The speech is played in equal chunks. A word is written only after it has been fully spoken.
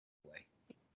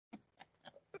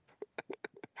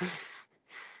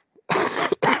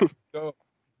So,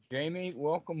 Jamie,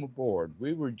 welcome aboard.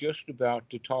 We were just about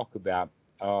to talk about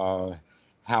uh,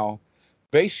 how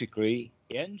basically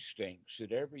instincts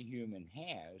that every human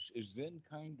has is then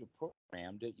kind of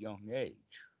programmed at young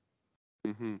age.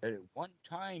 hmm At one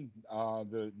time,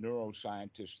 the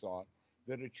neuroscientists thought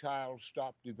that a child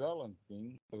stopped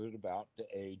developing at about the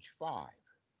age 5.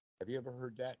 Have you ever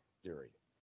heard that theory?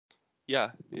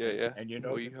 Yeah, yeah, yeah. And you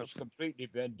know Well, that you have. it's completely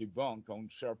been debunked on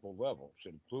several levels,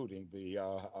 including the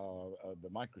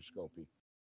microscopy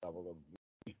level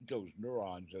of those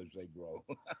neurons as they grow.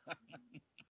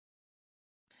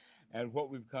 And what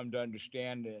we've come to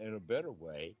understand in a better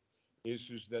way is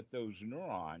that those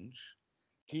neurons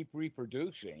keep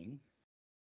reproducing,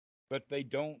 but they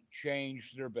don't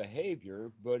change their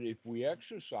behavior. But if we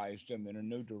exercised them in a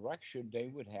new direction, they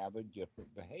would have a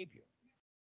different behavior.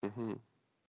 hmm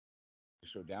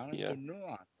So down at Yeah. the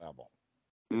neuron level,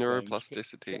 the things can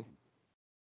Neuroplasticity. change.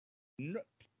 No,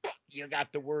 you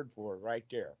got the word for it right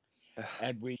there.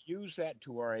 And we use that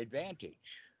to our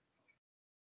advantage.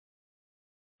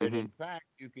 That hmm in fact,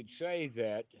 you could say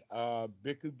that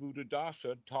Bhikkhu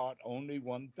Buddhadasa taught only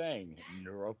one thing: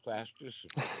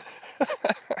 neuroplasticity,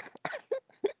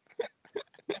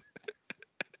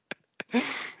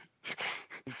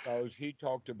 because he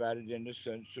talked about it in the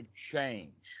sense of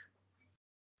change,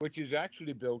 which is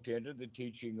actually built into the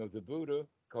teaching of the Buddha,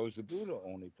 because the Buddha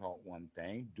only taught one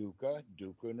thing: dukkha,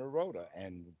 dukkha nirodha.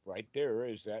 And right there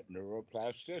is that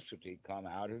neuroplasticity come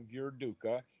out of your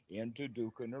dukkha into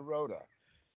dukkha nirodha.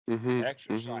 hmm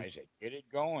Exercise it, get it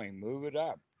going, move it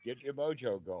up, get your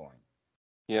mojo going,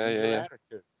 Yeah, change yeah, your yeah.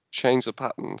 attitude. Change the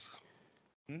patterns.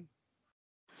 Hmm?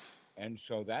 And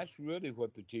so that's really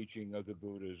what the teaching of the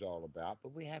Buddha is all about.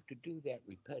 But we have to do that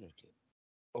repetitive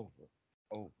over,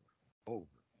 over, over,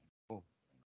 over.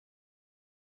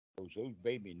 Those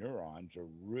baby neurons are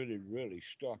really, really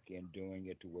stuck in doing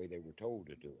it the way they were told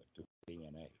to do it, through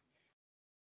DNA.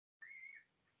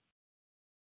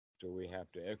 So we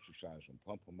have to exercise them,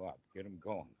 pump them up, get them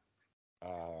going,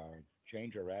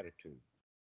 change our attitude.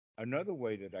 Another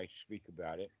way that I speak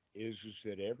about it is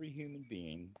that every human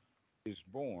being is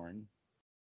born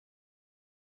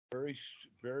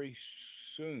very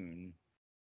soon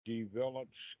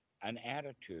develops an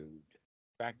attitude.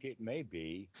 In fact, it may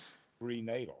be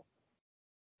prenatal.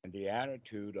 And the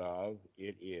attitude of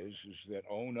it is that,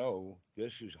 oh no,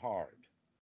 this is hard.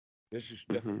 This is hmm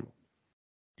difficult.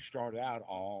 We start out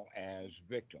all as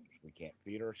victims. We can't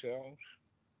feed ourselves,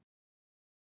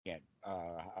 can't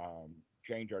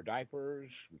change our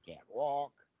diapers, we can't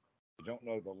walk, we don't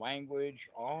know the language,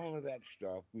 all of that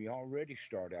stuff. We already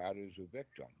start out as a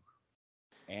victim.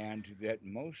 And that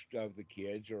most of the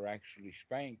kids are actually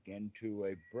spanked into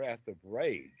a breath of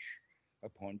rage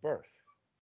upon birth.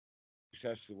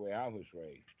 That's the way I was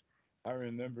raised. I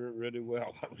remember it really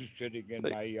well. I was sitting in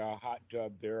Like, my hot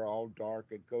tub there, all dark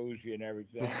and cozy and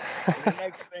everything. And the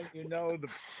next thing you know, the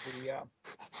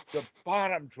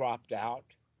bottom dropped out,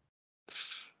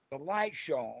 the light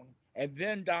shone, and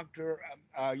then Doctor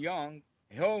Young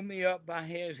held me up by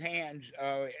his hands,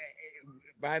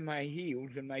 by my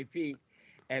heels and my feet,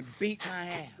 and beat my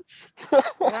ass.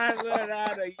 Well, I let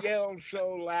out a yell so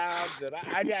loud that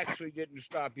I actually didn't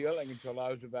stop yelling until I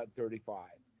was about 35.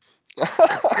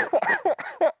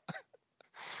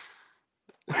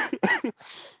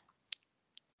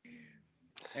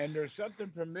 And there's something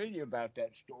familiar about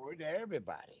that story to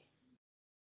everybody.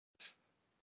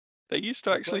 they used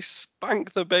to actually Because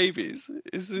spank the babies.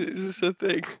 Is this a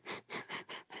thing?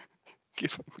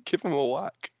 Give them a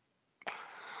whack.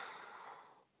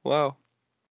 Wow.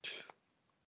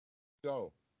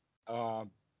 so,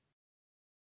 um,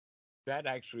 that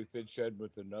actually fits in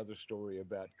with another story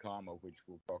about karma, which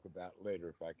we'll talk about later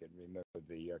if I can remember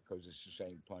because it's the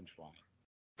same punchline.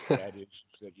 That is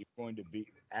that you're going to be,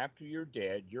 after you're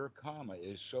dead, your karma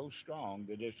is so strong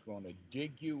that it's going to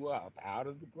dig you up out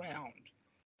of the ground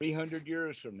 300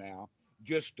 years from now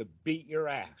just to beat your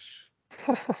ass.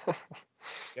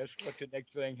 Guess what? The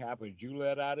next thing happens, you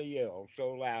let out a yell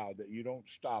so loud that you don't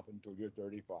stop until you're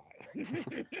 35.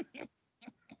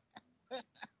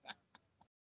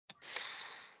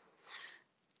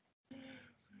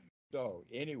 So,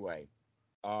 anyway,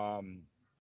 um,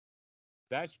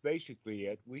 that's basically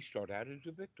it. We start out as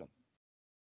a victim.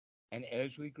 And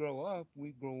as we grow up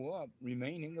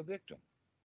remaining a victim.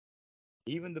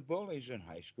 Even the bullies in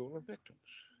high school are victims.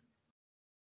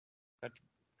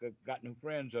 Got, got no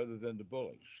friends other than the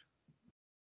bullies,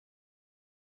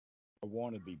 or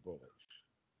wannabe bullies,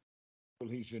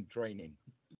 bullies in training.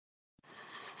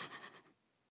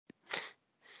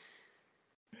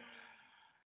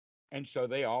 And so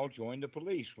they all join the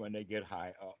police when they get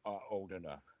old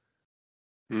enough.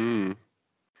 Mm.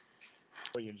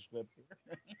 Freudian slip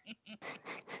here.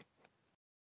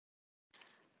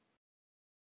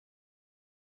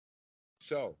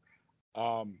 So,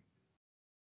 um,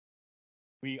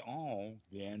 we all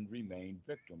then remain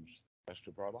victims the rest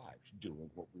of our lives, doing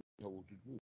what we were told to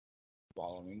do,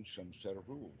 following some set of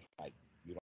rules, like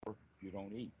you don't work, you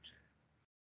don't eat,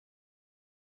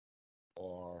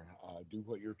 or do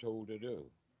what you're told to do.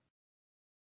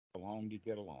 Along to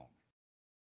get along.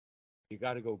 You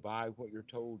got to go buy what you're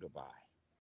told to buy.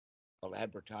 They'll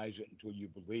advertise it until you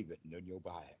believe it, and then you'll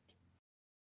buy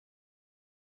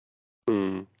it.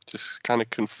 Mm. Just kind of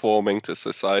conforming to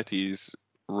society's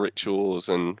rituals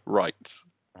and rites.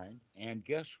 Right? And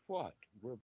guess what?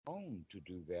 We're prone to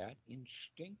do that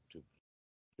instinctively.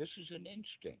 This is an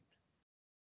instinct,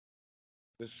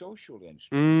 the social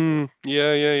instinct.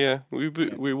 Yeah, yeah, yeah.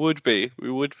 And We would be.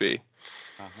 We would be.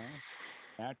 uh-huh,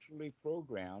 naturally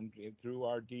programmed through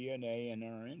our DNA and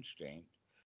our instinct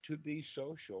to be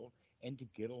social and to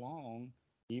get along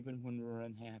even when we're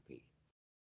unhappy.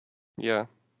 Yeah.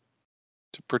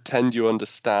 To pretend you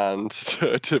understand,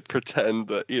 to pretend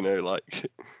that, like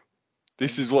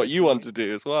this And is what you want originally, to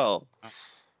do as well. uh,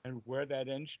 and where that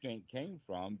instinct came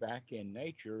from back in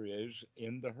nature is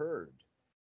in the herd.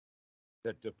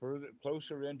 That the further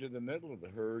closer into the middle of the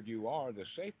herd you are, the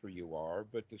safer you are.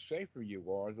 But the safer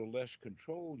you are, the less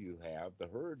control you have. The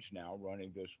herd's now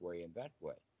running this way and that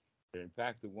way. And in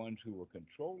fact, the ones who are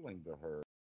controlling the herd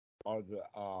are the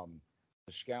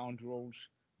scoundrels,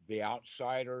 the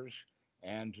outsiders,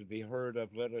 and the herd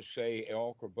of, let us say,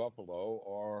 elk or buffalo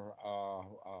or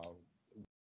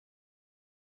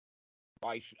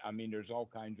bison. I mean, there's all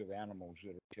kinds of animals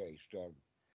that are chased.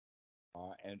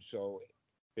 And so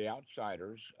the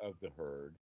outsiders of the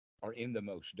herd are in the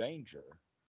most danger.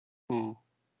 Mm.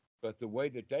 But the way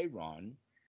that they run,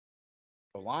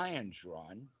 the lions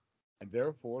run, and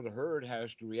therefore the herd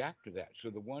has to react to that. So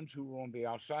the ones who are on the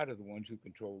outside are the ones who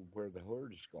control where the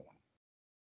herd is going.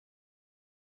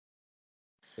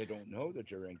 They don't know that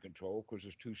they're in control because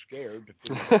they're too scared to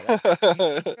figure that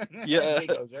out. Yeah.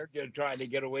 Because they're just trying to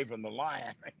get away from the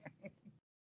lion.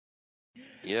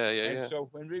 Yeah, yeah, And yeah. so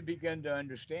when we begin to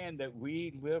understand that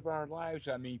we live our lives,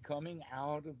 I mean, coming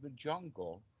out of the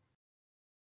jungle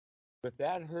with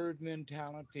that herd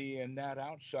mentality and that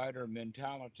outsider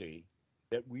mentality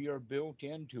that we are built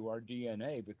into our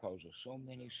DNA because of so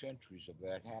many centuries of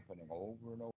that happening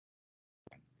over and over.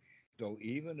 So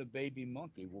even a baby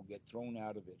monkey will get thrown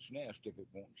out of its nest if it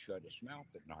won't shut its mouth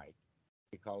at night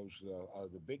because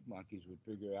the big monkeys would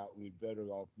figure out we'd better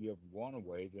off give one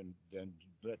away than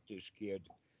let this kid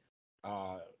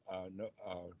uh, no,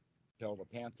 tell the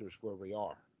panthers where we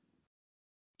are.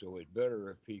 So it's better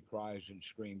if he cries and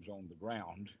screams on the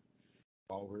ground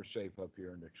while we're safe up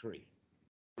here in the tree.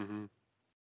 Hmm.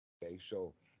 Okay,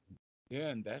 so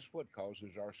then that's what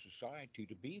causes our society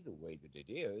to be the way that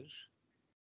it is.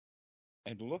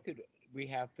 And look at we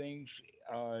have things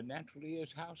naturally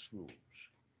as house rules.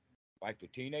 Like the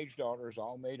teenage daughter's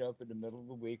all made up in the middle of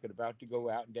the week and about to go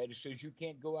out, and Daddy says, "You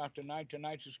can't go out tonight.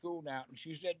 Tonight's a school now." And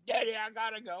she said, "Daddy, I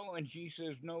gotta go." And she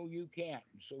says, "No, you can't."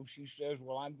 And so she says,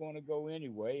 "Well, I'm going to go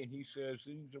anyway." And he says,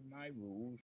 "These are my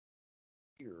rules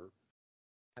here.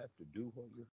 I have to do what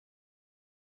you."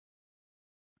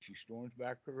 She storms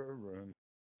back to her room,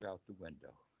 out the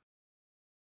window.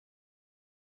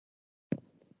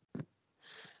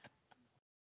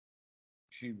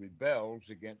 She rebels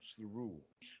against the rules,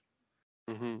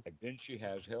 Hmm. and then she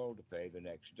has hell to pay the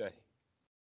next day.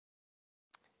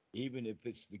 Even if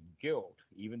it's the guilt,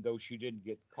 even though she didn't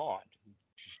get caught,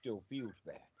 she still feels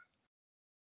bad.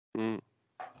 Mm.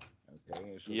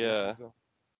 Okay, and so Yeah.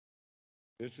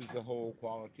 this is the whole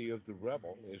quality of the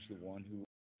rebel is the one who is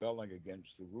rebelling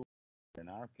against the rules. In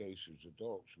our case, as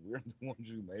adults, we're the ones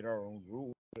who made our own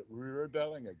rules that we're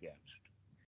rebelling against.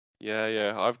 Yeah,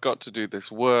 yeah. I've got to do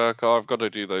this work. I've got to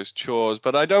do those chores,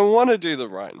 but I don't want to do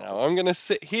them right now. I'm gonna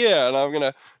sit here and I'm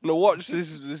gonna watch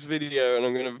this video and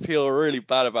I'm gonna feel really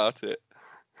bad about it.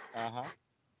 Uh huh.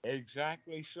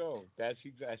 Exactly so. That's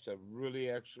a really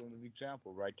excellent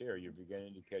example right there. You're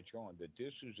beginning to catch on that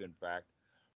this is in fact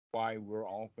why we're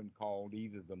often called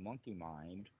either the monkey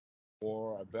mind,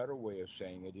 or a better way of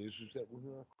saying it is that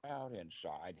we're a crowd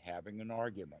inside having an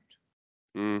argument.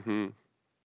 Mm-hmm.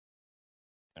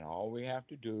 And all we have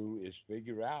to do is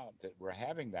figure out that we're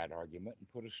having that argument and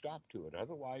put a stop to it.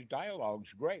 Otherwise,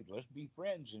 dialogue's great. Let's be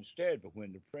friends instead. But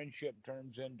when the friendship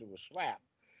turns into a slap,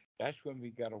 that's when we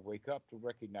got to wake up to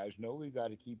recognize no, we got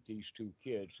to keep these two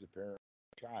kids, the parent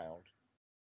and the child,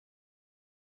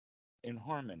 in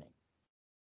harmony.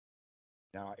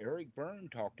 Now, Eric Berne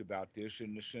talked about this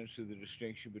in the sense of the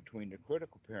distinction between the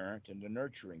critical parent and the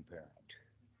nurturing parent.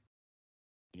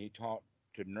 And he taught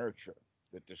to nurture,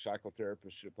 that the psychotherapist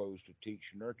is supposed to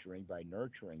teach nurturing by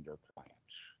nurturing their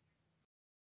clients,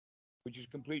 which is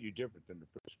completely different than the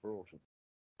Fritz Perls who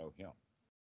know him.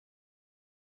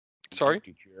 The Sorry?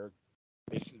 empty chair.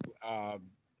 This is,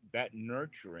 that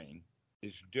nurturing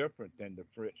is different than the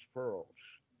Fritz Perls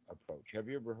approach. Have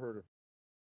you ever heard of?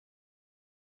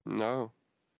 No.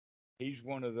 He's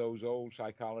one of those old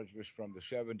psychologists from the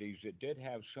 70s that did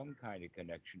have some kind of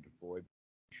connection to Freud,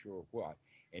 not sure what.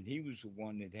 And he was the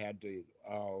one that had the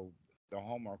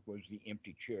hallmark was the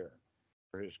empty chair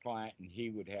for his client, and he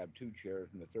would have two chairs,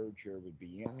 and the third chair would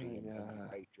be empty, Oh, and then yeah.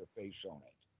 place your face on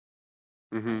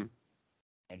it. Mm-hmm.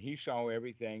 And he saw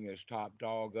everything as top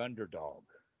dog, underdog,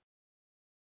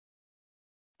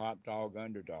 top dog,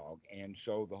 underdog. And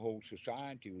so the whole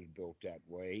society was built that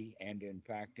way. And in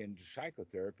fact, in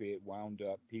psychotherapy, it wound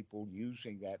up people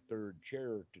using that third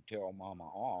chair to tell mama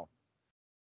off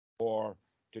or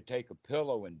to take a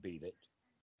pillow and beat it.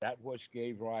 That what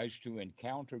gave rise to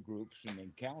encounter groups and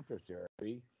encounter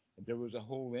therapy. And there was a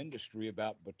whole industry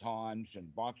about batons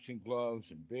and boxing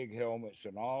gloves and big helmets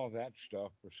and all of that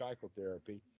stuff for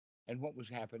psychotherapy. And what was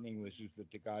happening was is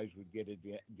that the guys would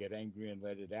get angry and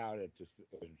let it out at the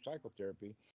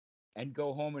psychotherapy, and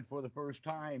go home and for the first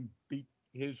time beat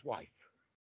his wife.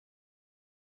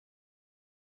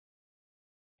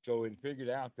 So he figured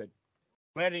out that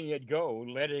letting it go,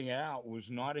 letting it out, was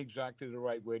not exactly the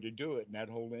right way to do it, and that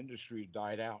whole industry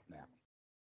died out now.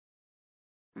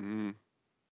 Mm.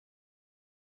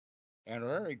 And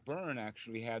Eric Berne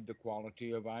actually had the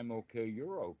quality of "I'm okay,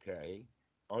 you're okay,"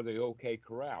 or the OK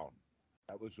Corral.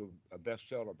 That was a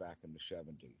bestseller back in the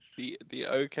 70s. The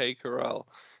OK Corral.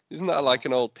 Isn't that Uh-huh. like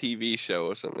an old TV show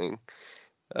or something?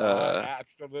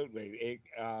 Absolutely.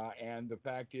 And the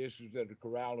fact is that a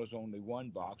corral is only one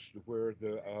box, where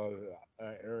the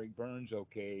Eric Burns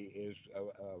OK is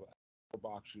four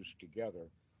boxes together,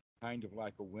 kind of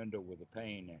like a window with a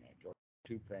pane in it, or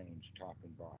two panes, top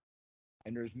and bottom.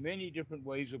 And there's many different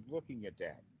ways of looking at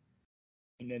that.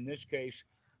 And in this case,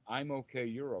 I'm okay,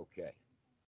 you're okay.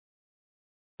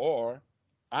 Or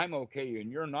I'm okay and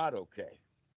you're not okay.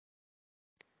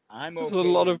 I'm There's a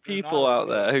lot okay and of you're not people out okay.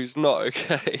 there who's not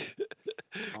okay.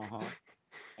 Uh huh.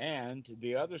 And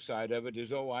the other side of it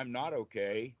is, oh, I'm not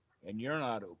okay and you're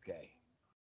not okay.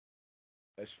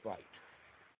 Let's fight.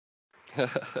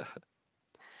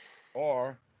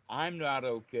 Or I'm not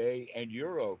okay and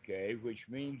you're okay, which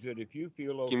means that if you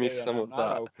feel Give me okay and some I'm of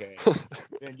not that. okay,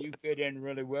 then you fit in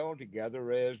really well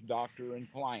together as doctor and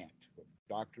client,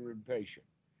 doctor and patient.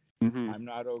 Hmm. I'm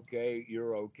not okay,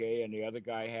 you're okay, and the other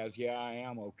guy has, yeah, I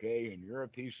am okay, and you're a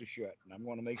piece of shit, and I'm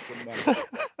going to make some money with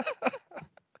you.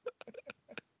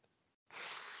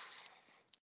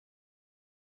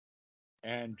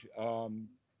 And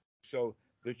so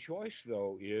the choice,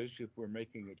 though, is if we're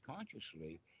making it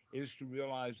consciously, is to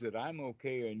realize that I'm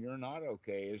okay and you're not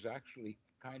okay is actually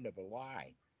kind of a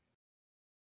lie.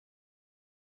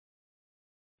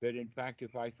 That in fact,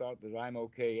 if I thought that I'm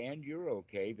okay and you're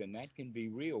okay, then that can be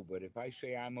real. But if I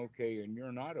say I'm okay and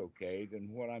you're not okay, then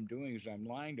what I'm doing is I'm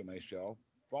lying to myself,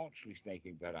 falsely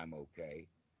thinking that I'm okay.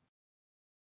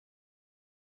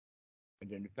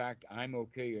 And in fact, I'm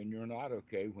okay and you're not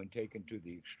okay, when taken to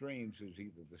the extremes, is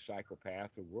either the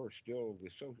psychopath or worse still the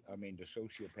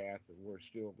sociopath, or worse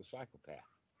still the psychopath,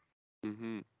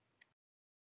 Hmm.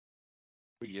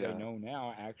 which they Yeah. know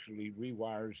now actually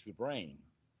rewires the brain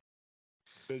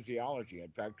physiology.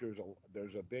 In fact,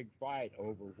 there's a big fight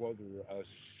over whether a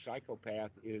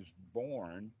psychopath is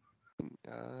born,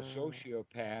 a Uh,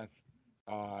 sociopath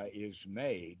is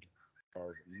made,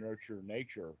 or nurture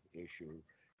nature issue,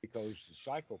 because the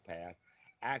psychopath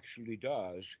actually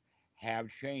does have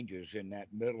changes in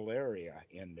that middle area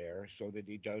in there, so that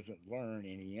he doesn't learn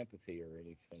any empathy or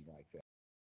anything like that.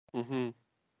 hmm.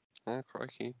 Oh,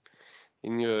 crikey.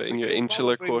 In your But you'll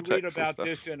insular probably read cortex and about stuff.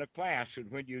 this in a class, and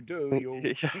when you do,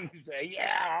 you'll Yeah. say,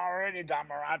 "Yeah, already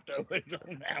Damarato is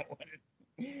on that one."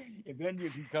 And then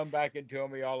you can come back and tell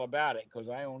me all about it, because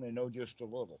I only know just a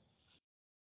little.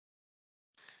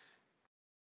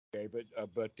 Okay,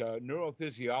 but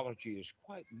neurophysiology is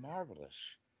quite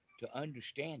marvelous to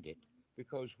understand it,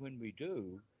 because when we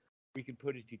do, we can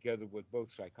put it together with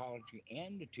both psychology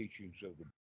and the teachings of the,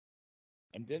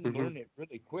 and then Hmm. learn it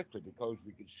really quickly, because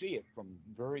we can see it from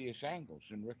various angles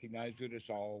and recognize that it's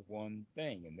all one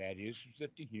thing, and that is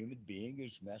that the human being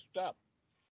is messed up,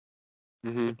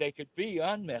 Hmm. but they could be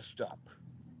unmessed up.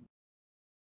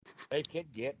 They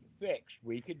could get fixed.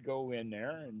 We could go in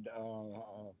there and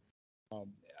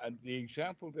the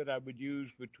example that I would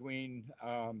use between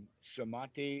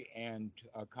samadhi and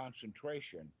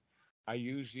concentration, I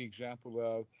use the example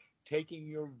of taking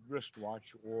your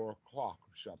wristwatch or clock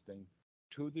or something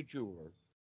to the jeweler,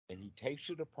 and he takes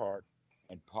it apart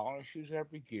and polishes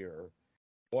every gear,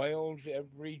 oils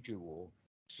every jewel,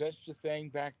 sets the thing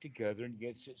back together, and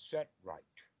gets it set right.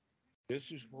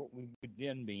 This is what we would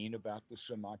then mean about the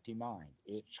samadhi mind.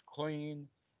 It's clean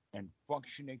and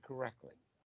functioning correctly,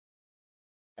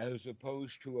 as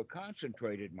opposed to a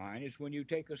concentrated mind is when you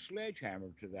take a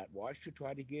sledgehammer to that watch to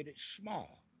try to get it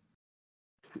small,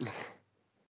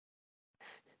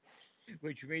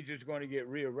 which means it's going to get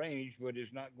rearranged, but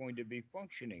it's not going to be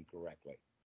functioning correctly.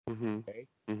 Mhm. Okay?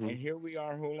 Mhm. And here we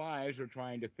are, whole lives are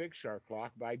trying to fix our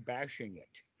clock by bashing it.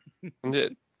 And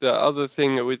the other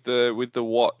thing with the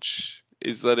watch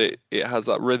is that it has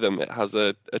that rhythm. It has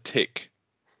a tick.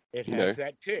 It You know. has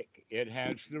that tick, it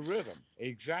has the rhythm.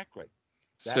 Exactly.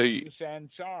 So That's the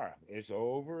samsara. It's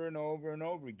over and over and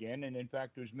over again. And in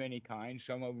fact, there's many kinds.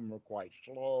 Some of them are quite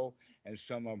slow, and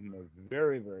some of them are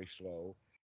very, very slow,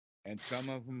 and some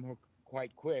of them are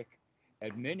quite quick,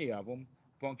 and many of them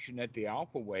function at the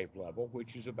alpha wave level,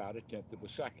 which is about a tenth of a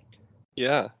second.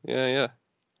 yeah, yeah, yeah.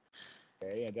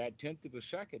 Okay, and that tenth of a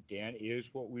second then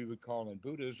is what we would call in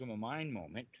Buddhism a mind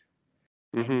moment.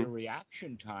 And Mhm. your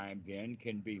reaction time then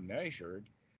can be measured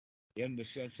in the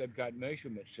sense they've got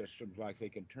measurement systems like they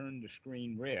can turn the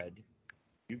screen red.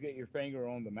 You get your finger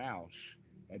on the mouse,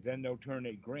 and then they'll turn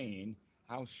it green.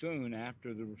 How soon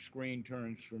after the screen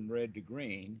turns from red to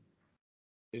green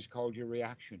is called your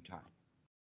reaction time.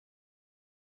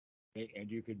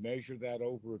 And you could measure that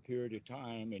over a period of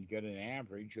time and get an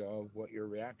average of what your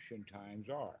reaction times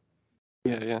are.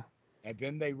 Yeah, yeah. And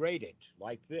then they rate it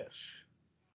like this: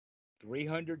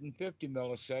 350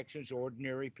 milliseconds,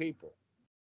 ordinary people.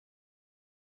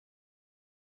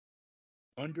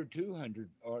 Under 200,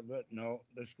 or no,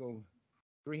 let's go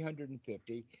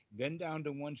 350. Then down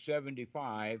to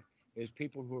 175 is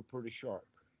people who are pretty sharp.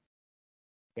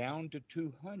 Down to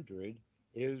 200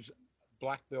 is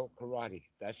black belt karate.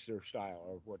 That's their style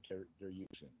or what they're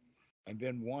using. And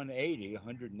then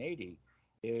 180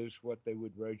 is what they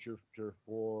would register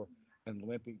for an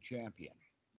Olympic champion.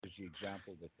 Is the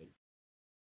example that they.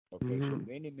 Okay, so Mhm.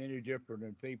 many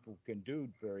different people can do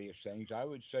various things. I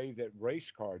would say that race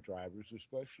car drivers,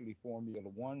 especially Formula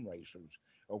One racers,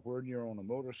 or when you're on a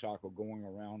motorcycle going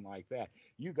around like that,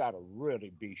 you got to really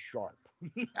be sharp.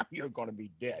 You're going to be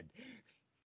dead.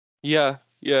 Yeah,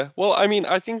 yeah. Well, I mean,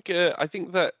 I think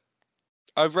that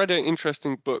I've read an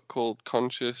interesting book called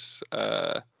Conscious.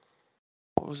 What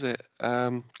was it?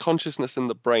 Consciousness in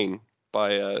the Brain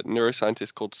by a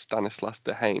neuroscientist called Stanislas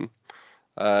Dehaene,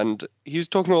 and he's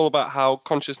talking all about how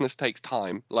consciousness takes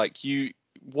time. Like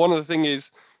one of the thing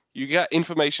is you get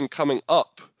information coming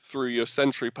up through your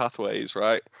sensory pathways,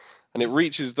 right? And it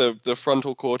reaches the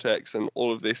frontal cortex and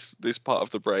all of this part of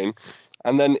the brain,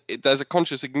 and then there's a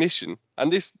conscious ignition,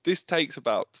 and this takes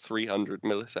about 300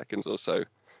 milliseconds or so,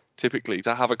 typically,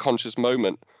 to have a conscious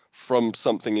moment from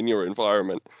something in your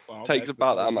environment. Well, Takes that's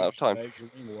about that because amount of he's time.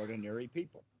 measuring ordinary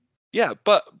people. Yeah,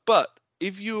 but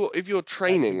if you're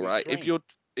That can training, be right? trained.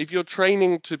 If you're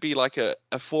training to be like a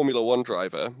Formula One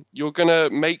driver, you're gonna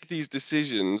make these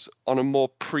decisions on a more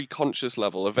pre-conscious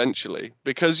level eventually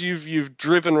because you've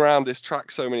driven around this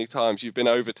track so many times, you've been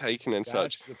overtaken and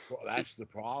such. That's the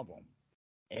problem.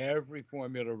 Every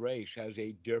Formula race has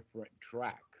a different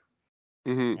track.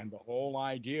 Hmm. And the whole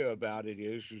idea about it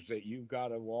is that you've got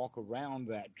to walk around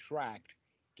that track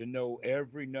to know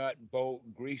every nut, bolt,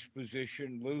 grease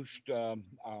position, loose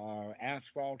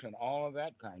asphalt, and all of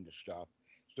that kind of stuff,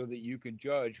 so that you can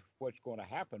judge what's going to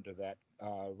happen to that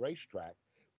racetrack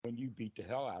when you beat the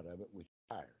hell out of it with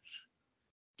tires.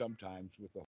 Sometimes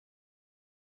with the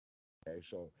okay,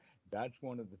 so that's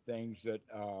one of the things that,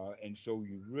 and so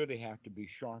you really have to be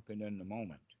sharp and in the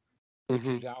moment, which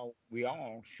Hmm. is how we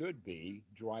all should be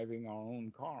driving our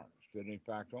own cars. That in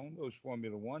fact, on those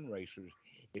Formula One racers,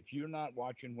 if you're not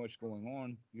watching what's going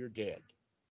on, you're dead.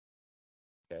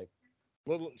 Okay,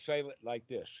 little say it like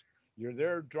this: you're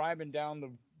there driving down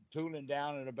the tooling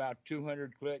down at about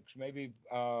 200 clicks, maybe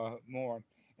more,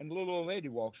 and the little old lady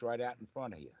walks right out in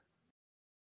front of you.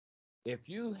 If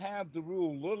you have the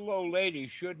rule, little old lady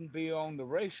shouldn't be on the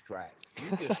racetrack,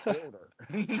 you just killed her.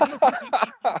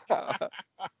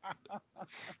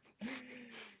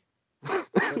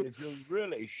 But if you're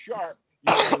really sharp,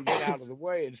 you're going to get out of the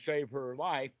way and save her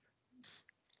life.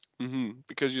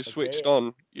 Because you're switched Okay,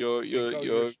 on, because you're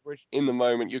you're switched. in the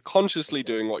moment, you're consciously Okay,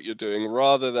 doing what you're doing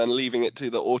rather than leaving it to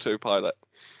the autopilot.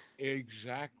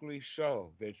 Exactly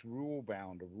so. That's rule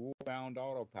bound, a rule bound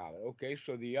autopilot. Okay,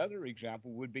 so the other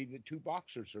example would be that two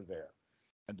boxers are there.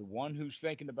 And the one who's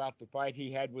thinking about the fight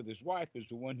he had with his wife is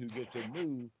the one who gets a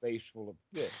new face full of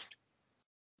fist.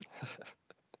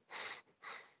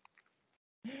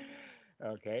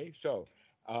 Okay, so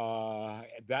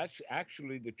that's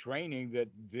actually the training that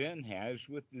Zen has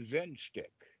with the Zen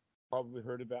stick. Probably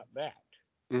heard about that.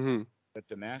 Mhm. That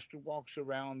the master walks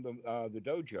around the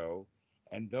dojo,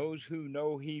 and those who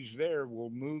know he's there will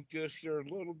move just their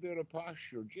little bit of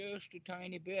posture, just a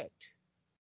tiny bit,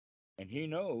 and he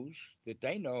knows that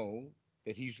they know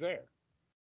that he's there.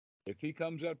 If he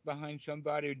comes up behind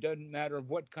somebody, it doesn't matter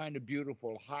what kind of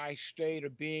beautiful high state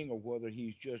of being, or whether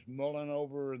he's just mulling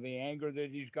over the anger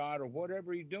that he's got, or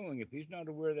whatever he's doing. If he's not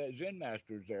aware that Zen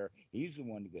master's there, he's the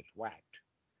one that gets whacked.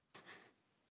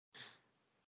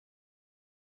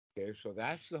 Okay, so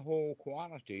that's the whole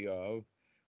quality of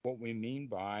what we mean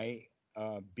by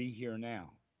be here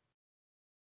now.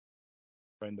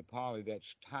 In the Pali,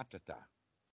 that's tatata,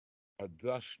 a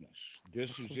thusness.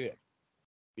 This is Awesome. it.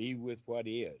 Be with what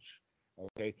is.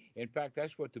 Okay. In fact,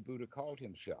 that's what the Buddha called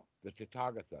himself, the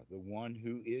Tathagata, the one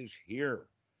who is here,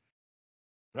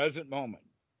 present moment.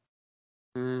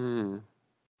 Mm.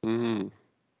 Mm.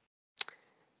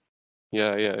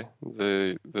 Yeah, yeah.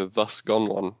 The thus gone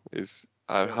one is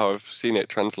Yes. how I've seen it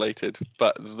translated.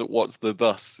 But what's the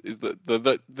thus? Is the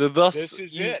thus This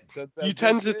is you it. you This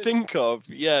tend to is. think of,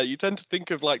 yeah, you tend to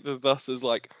think of like the thus as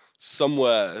like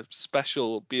somewhere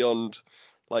special beyond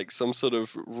like some sort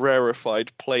of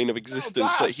rarefied plane of No,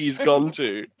 existence that thus. he's gone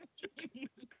to.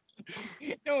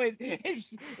 No, it's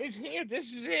here.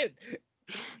 This is it.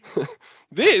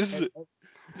 This.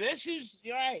 This is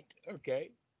right.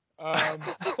 Okay.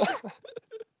 Um,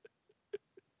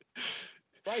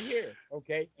 right here.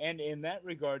 Okay. And in that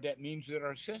regard, that means that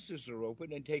our senses are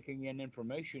open and taking in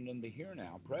information in the here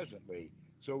now, presently.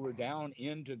 So we're down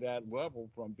into that level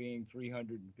from being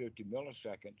 350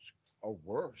 milliseconds or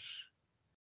worse,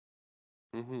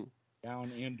 Hmm.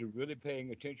 down into really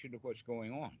paying attention to what's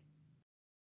going on.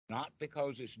 Not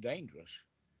because it's dangerous,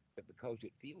 but because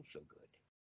it feels so good.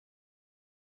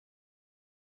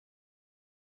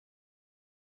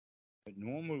 But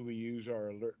normally we use our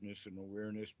alertness and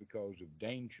awareness because of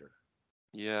danger.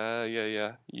 Yeah, yeah,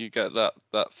 yeah. You get that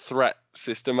threat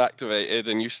system activated,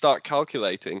 and you start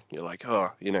calculating. You're like,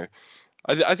 oh,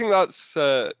 I think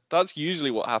that's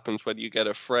usually what happens when you get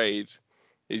afraid,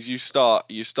 is you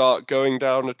start going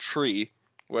down a tree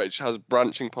which has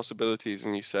branching possibilities,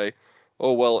 and you say,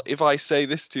 oh well, if I say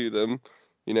this to them,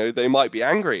 they might be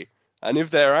angry, and if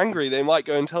they're angry, they might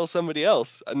go and tell somebody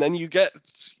else, and then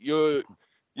you're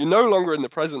no longer in the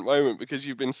present moment because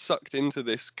you've been sucked into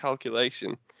this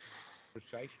calculation.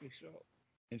 Precisely so.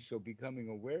 And so becoming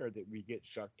aware that we get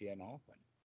sucked in often,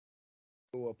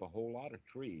 go up a whole lot of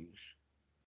trees,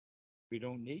 we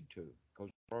don't need to because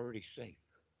we're already safe.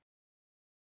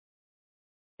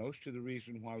 Most of the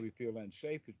reason why we feel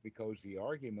unsafe is because the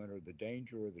argument or the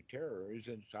danger or the terror is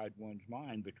inside one's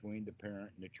mind between the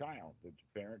parent and the child. The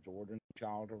parent's ordering the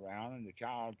child around and the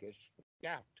child gets freaked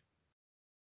out.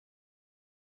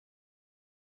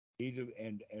 Either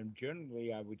and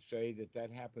generally I would say that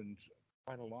that happens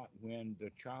quite a lot when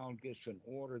the child gets an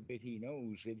order that he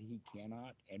knows that he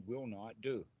cannot and will not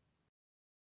do.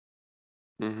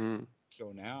 Mhm.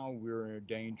 So now we're in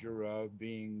danger of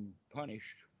being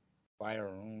punished by our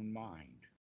own mind.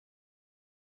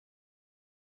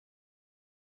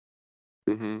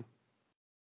 Mhm.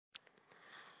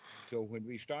 So when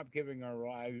we stop giving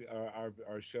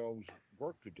ourselves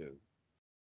work to do,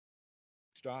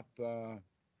 stop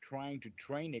trying to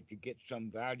train it to get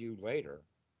some value later,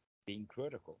 being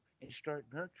critical, and start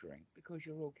nurturing because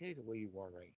you're okay the way you are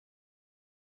right.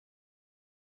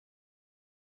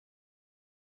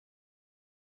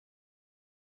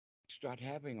 Start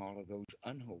having all of those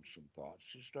unwholesome thoughts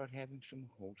and start having some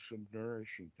wholesome,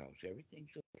 nourishing thoughts. Everything's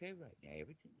okay right now.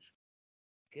 Everything's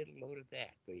get a load of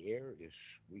that. The air is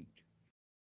sweet.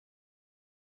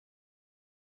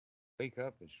 Wake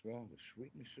up and smell the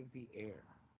sweetness of the air,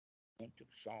 hint of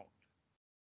salt.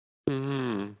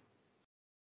 Mhm.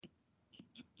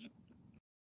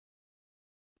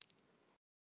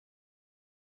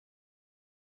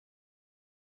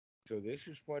 So this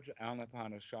is what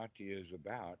Anapanasati is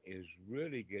about: is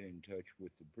really get in touch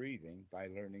with the breathing by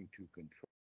learning to control.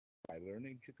 By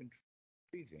learning to control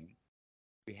breathing,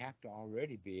 we have to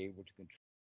already be able to control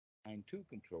the mind to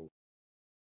control.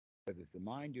 But if the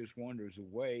mind just wanders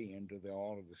away into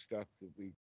all of the stuff that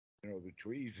the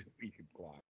trees that we could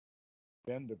climb,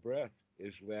 then the breath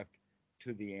is left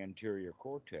to the anterior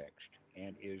cortex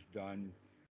and is done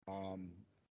um,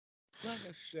 let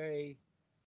us say,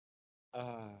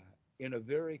 uh, in a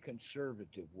very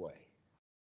conservative way,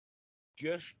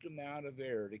 just amount of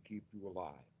air to keep you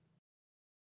alive,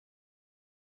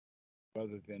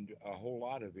 rather than a whole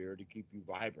lot of air to keep you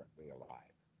vibrantly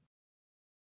alive.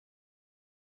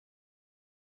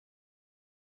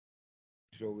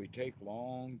 So we take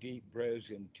long, deep breaths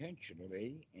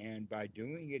intentionally, and by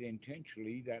doing it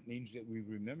intentionally, that means that we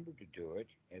remember to do it,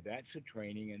 and that's a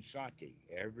training in sati.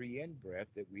 Every in breath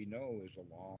that we know is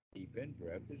a long, deep in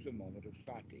breath is a moment of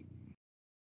sati.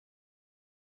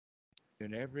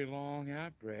 And every long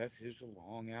out breath is a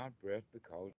long out breath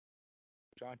because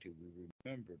sati. We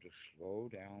remember to slow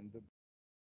down the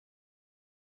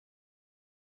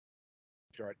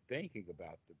start thinking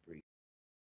about the breathing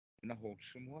in a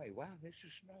wholesome way. Wow, this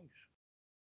is nice.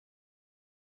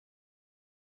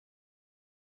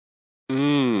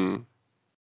 Mm.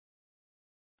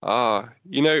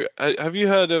 Have you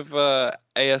heard of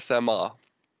ASMR?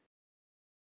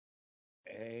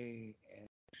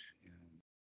 ASM.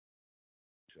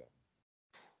 So,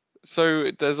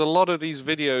 So there's a lot of these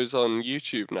videos on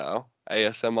YouTube now,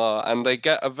 ASMR, and they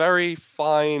get a very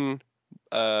fine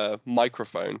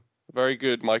microphone, very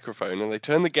good microphone, and they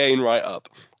turn the gain right up,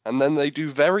 and then they do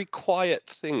very quiet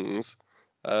things,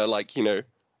 like I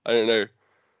don't know,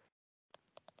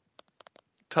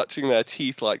 touching their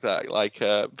teeth like that, like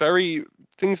very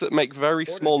things that make very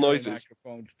small ordinary noises.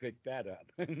 microphones pick that up.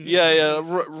 Yeah, yeah,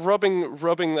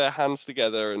 rubbing their hands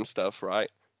together and stuff, right,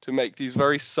 to make these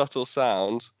very subtle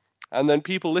sounds, and then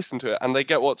people listen to it, and they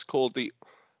get what's called the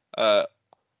uh,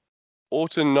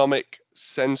 autonomic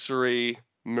sensory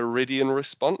meridian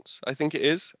response, I think it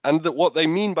is. And that what they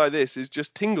mean by this is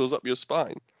just tingles up your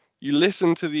spine. You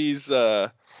listen to these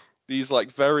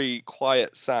like very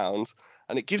quiet sounds,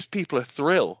 and it gives people a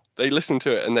thrill. They listen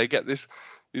to it and they get this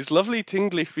lovely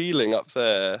tingly feeling up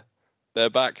their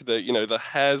back. The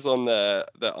hairs on their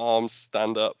arms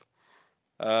stand up.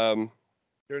 Um,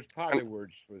 There's and potty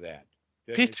words for that.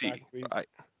 In fact, pity, we right?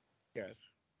 yes.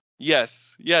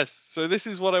 Yes, yes. So this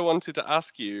is what I wanted to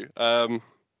ask you.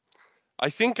 I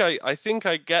think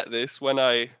I get this when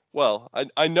I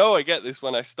know I get this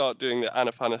when I start doing the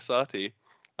Anapanasati.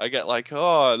 I get like,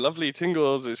 oh, lovely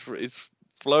tingles is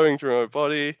flowing through my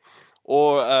body,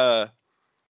 or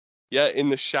yeah, in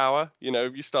the shower.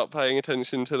 If you start paying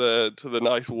attention to the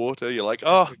nice water, you're like,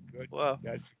 That's oh, a good. wow.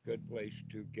 That's a good place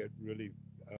to get really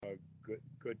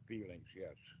good feelings.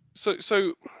 Yes,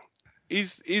 So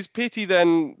is pity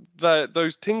then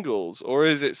those tingles, or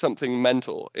is it something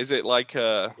mental? Is it like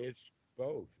it's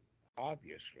both.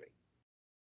 Obviously,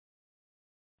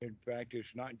 in fact,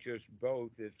 it's not just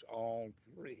both. It's all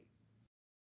three.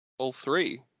 all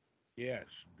three? Yes,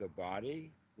 the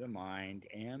body, the mind,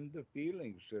 and the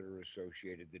feelings that are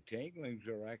associated. The tinglings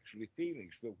are actually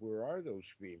feelings, but where are those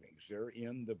feelings? They're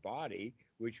in the body,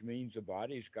 which means the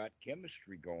body's got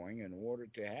chemistry going in order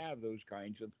to have those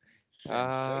kinds of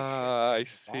sensations Ah, I in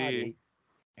the see. body.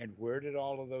 And where did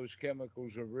all of those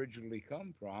chemicals originally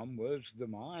come from? Was the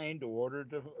mind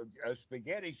ordered a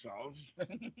spaghetti sauce,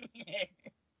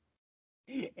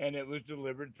 and it was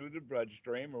delivered through the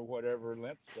bloodstream or whatever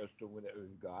lymph system that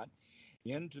we've got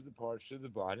into the parts of the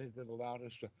body that allowed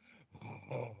us to.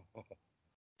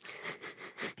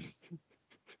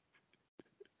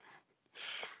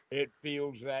 It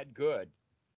feels that good.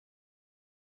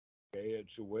 Okay,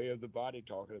 it's a way of the body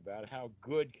talking about how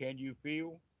good can you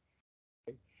feel.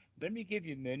 Okay? Let me give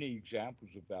you many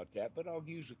examples about that, but I'll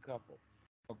use a couple.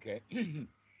 Okay.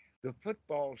 The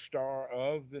football star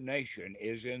of the nation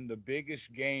is in the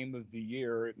biggest game of the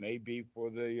year. It may be for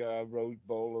the Rose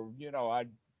Bowl, or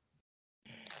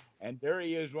and there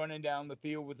he is running down the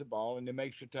field with the ball, and he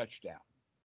makes a touchdown.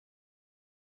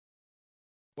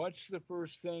 What's the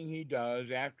first thing he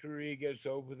does after he gets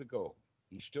over the goal?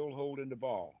 He's still holding the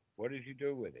ball. What does he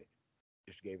do with it?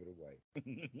 Just gave it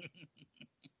away.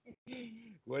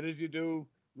 What does he do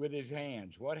with his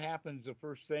hands? What happens the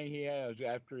first thing he has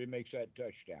after he makes that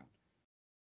touchdown?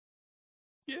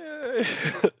 Yeah.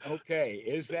 Okay,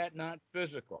 is that not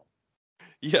physical?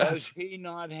 Does Yes. he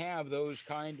not have those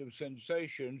kind of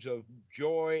sensations of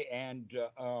joy and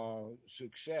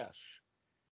success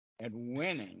and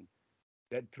winning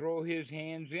that throw his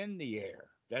hands in the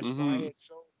air? That's why Mm-hmm. it's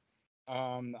so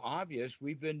obvious.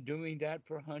 We've been doing that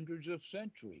for hundreds of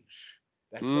centuries.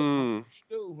 That's what Mm. monkeys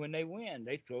do when they win.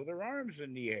 They throw their arms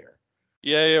in the air.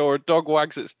 Yeah, yeah, or a dog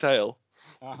wags its tail.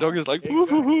 Uh The dog huh. is like woo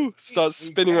hoo Exactly. hoo, starts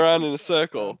spinning around Exactly in a so,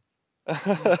 circle.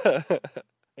 son.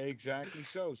 Exactly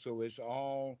so. So it's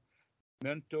all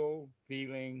mental,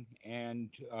 feeling, and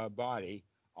body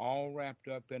all wrapped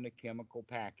up in a chemical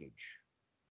package.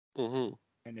 Mm-hmm.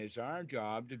 And it's our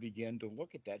job to begin to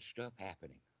look at that stuff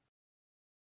happening.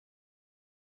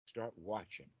 Start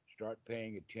watching, start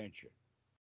paying attention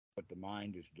what the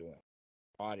mind is doing,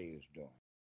 body is doing,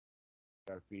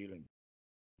 our feeling.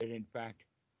 And in fact,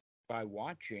 by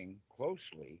watching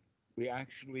closely, we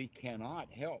actually cannot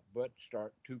help but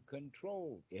start to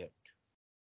control it.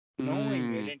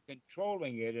 Knowing it Mm. and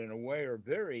controlling it in a way are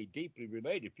very deeply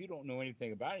related. If you don't know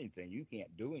anything about anything, you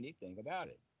can't do anything about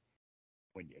it.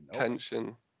 When you know it,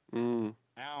 Tension. Mm.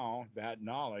 now that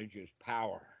knowledge is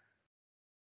power.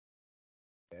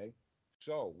 Okay.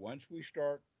 So once we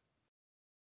start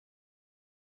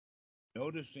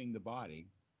noticing the body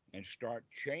and start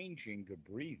changing the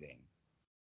breathing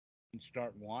and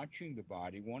start watching the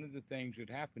body, one of the things that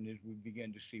happen is we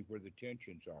begin to see where the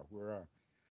tensions are, where our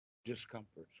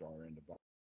discomforts are in the body.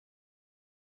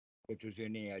 If there's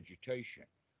any agitation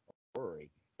or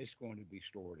worry, it's going to be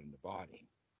stored in the body.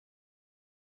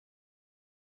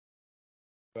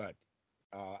 But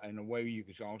in a way, you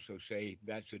could also say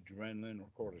that's adrenaline or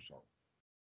cortisol.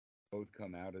 Both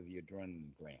come out of the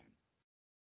adrenaline gland.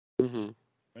 Mhm.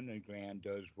 Adrenaline gland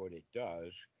does what it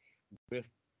does with,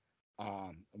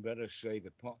 let us say,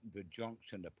 the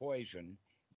junks and the poison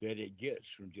that it gets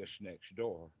from just next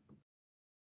door,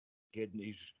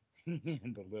 kidneys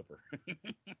and the liver.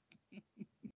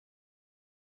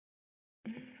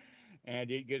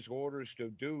 And it gets orders to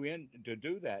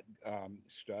do that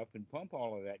stuff and pump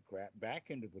all of that crap back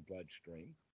into the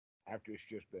bloodstream after it's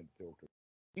just been filtered.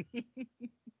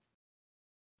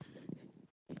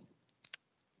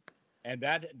 And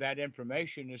that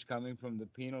information is coming from the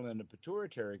pineal and the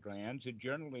pituitary glands that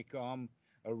generally come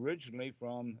originally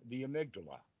from the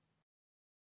amygdala,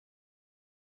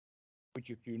 which,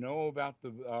 if you know about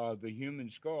the human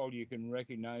skull, you can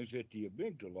recognize that the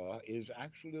amygdala is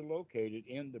actually located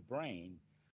in the brain,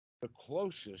 the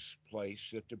closest place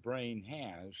that the brain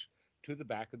has to the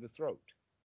back of the throat.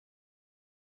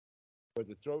 Where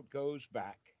the throat goes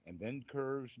back and then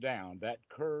curves down, that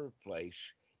curve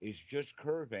place is just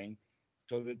curving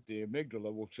so that the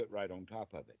amygdala will sit right on top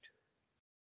of it.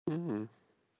 Mm.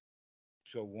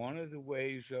 So, one of the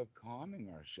ways of calming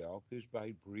ourselves is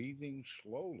by breathing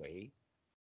slowly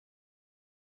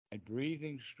and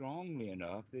breathing strongly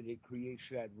enough that it creates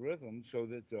that rhythm so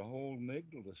that the whole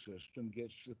amygdala system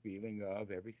gets the feeling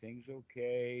of everything's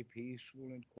okay, peaceful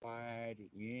and quiet,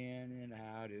 in and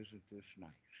out. Isn't this nice?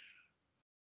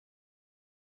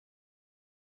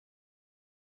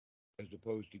 As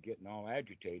opposed to getting all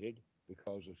agitated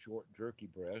because of short, jerky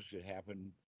breaths that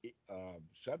happen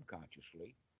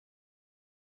subconsciously.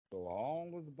 So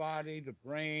all of the body, the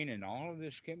brain, and all of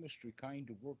this chemistry kind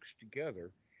of works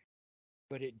together,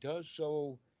 but it does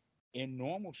so in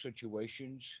normal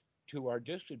situations to our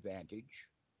disadvantage.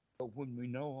 But when we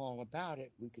know all about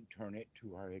it, we can turn it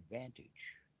to our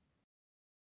advantage.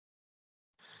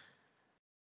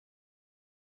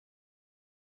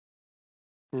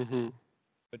 Mhm.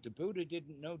 But the Buddha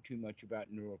didn't know too much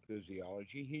about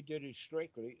neurophysiology. He did it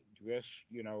strictly, just,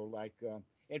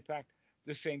 in fact,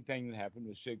 the same thing that happened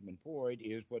with Sigmund Freud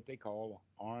is what they call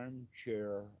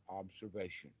armchair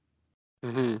observation.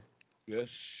 Mhm.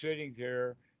 Just sitting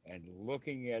there and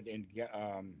looking at, in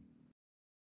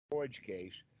Freud's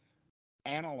case,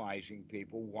 analyzing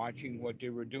people, watching what they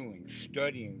were doing,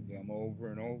 studying them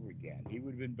over and over again. He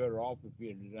would have been better off if he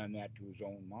had done that to his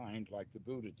own mind like the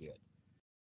Buddha did.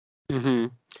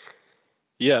 Mhm.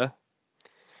 Yeah.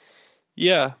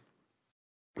 Yeah.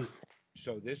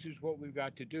 So this is what we've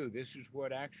got to do. This is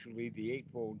what actually the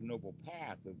Eightfold Noble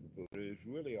Path of the Buddha is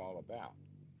really all about.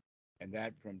 And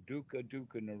that from dukkha,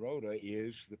 dukkha, nirodha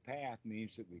is the path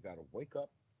means that we've got to wake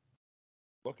up,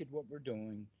 look at what we're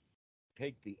doing,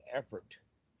 take the effort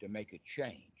to make a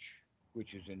change,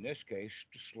 which is in this case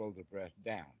to slow the breath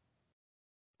down.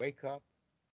 Wake up,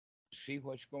 see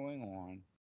what's going on,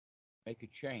 make a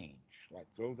change. Like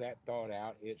throw that thought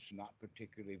out, it's not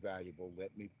particularly valuable.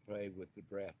 Let me play with the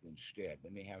breath instead.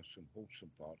 Let me have some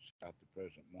wholesome thoughts about the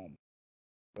present moment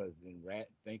rather than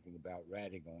thinking about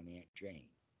ratting on Aunt Jane.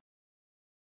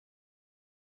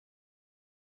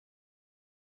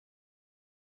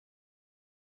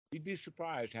 You'd be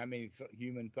surprised how many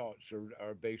human thoughts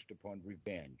are based upon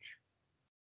revenge.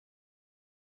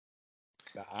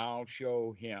 The I'll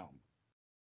show him,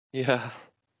 Yeah.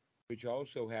 which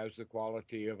also has the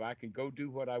quality of I can go do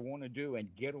what I want to do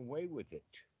and get away with it.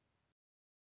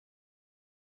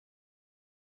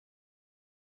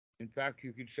 In fact,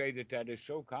 you could say that that is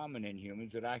so common in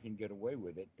humans that I can get away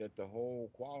with it, that the whole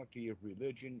quality of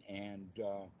religion and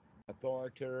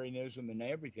authoritarianism and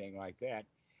everything like that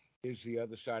is the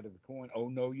other side of the coin. Oh,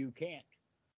 no, you can't.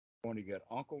 Going to get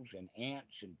uncles and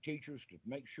aunts and teachers to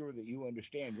make sure that you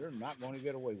understand you're not going to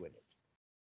get away with it.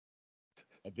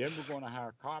 And then we're going to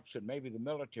hire cops and maybe the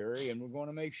military, and we're going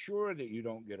to make sure that you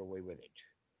don't get away with it.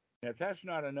 And if that's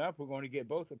not enough, we're going to get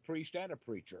both a priest and a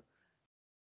preacher.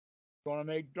 We're going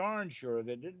to make darn sure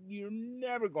that you're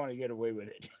never going to get away with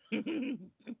it.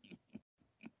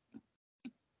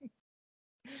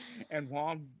 And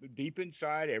while deep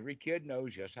inside, every kid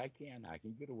knows, yes, I can. I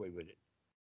can get away with it.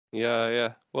 Yeah,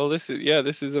 yeah. Well, this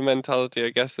is a mentality, I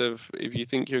guess, of if you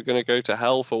think you're going to go to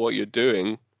hell for what you're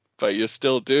doing, but you're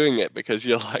still doing it because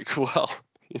you're like, well,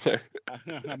 you know.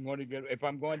 I'm going to get. If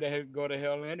I'm going to go to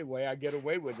hell anyway, I get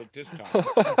away with it this time.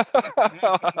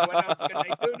 What else can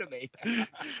they do to me?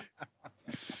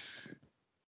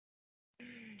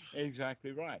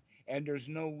 Exactly right. And there's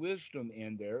no wisdom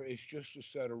in there. It's just a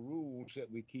set of rules that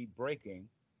we keep breaking.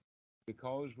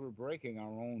 Because we're breaking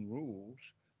our own rules,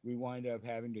 we wind up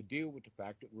having to deal with the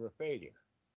fact that we're a failure,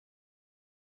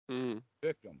 Mm,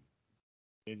 victim.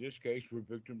 In this case, we're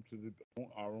victim to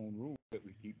our own rules that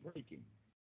we keep breaking.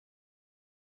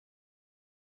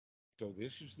 So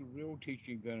this is the real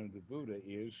teaching then of the Buddha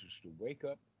is to wake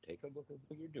up, take a look at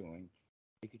what you're doing,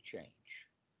 make a change.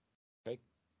 Take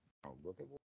a look at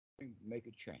what you're doing, make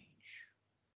a change.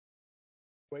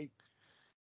 Wait,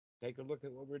 take a look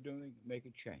at what we're doing, make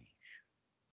a change.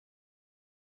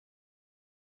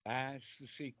 That's the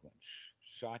sequence.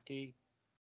 Sati,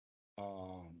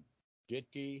 um,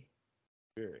 Ditti,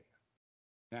 Virya.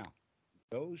 Now,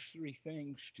 those three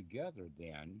things together,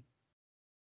 then,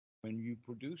 when you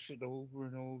produce it over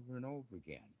and over and over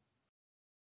again,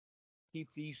 keep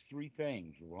these three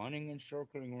things running and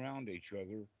circling around each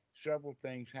other, several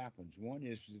things happens. One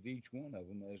is that each one of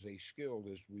them as a skill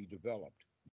is redeveloped.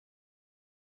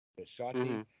 That mm-hmm.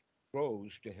 sati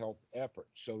grows to help effort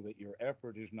so that your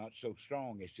effort is not so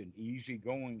strong. It's an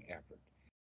easygoing effort.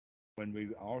 When we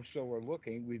also are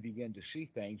looking, we begin to see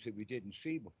things that we didn't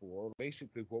see before.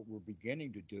 Basically, what we're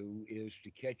beginning to do is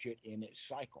to catch it in its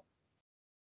cycle.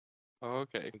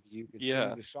 Okay. You can see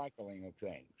Yeah. the cycling of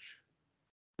things.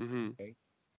 Mm-hmm. Okay?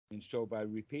 And so by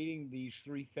repeating these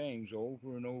three things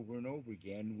over and over and over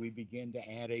again, we begin to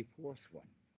add a fourth one.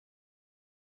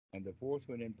 And the fourth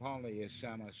one in Pali is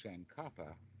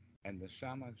Samasankappa. And the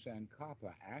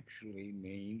Samasankappa actually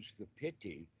means the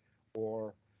piti,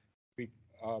 or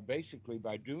basically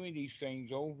by doing these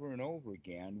things over and over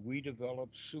again, we develop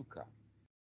sukha.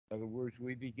 In other words,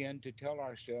 we begin to tell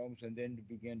ourselves and then to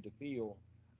begin to feel,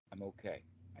 I'm okay,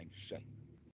 I'm safe,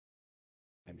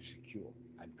 I'm secure,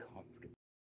 I'm comfortable,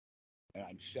 and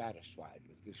I'm satisfied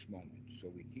with this moment. So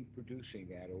we keep producing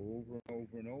that over and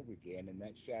over and over again, and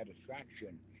that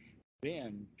satisfaction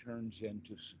then turns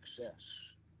into success,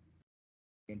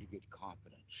 and to get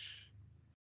confidence.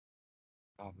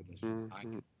 Confidence in I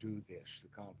Mm-hmm. can do this. The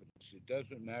confidence. It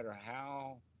doesn't matter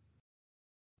how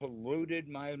polluted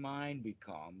my mind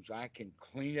becomes, I can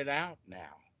clean it out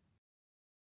now.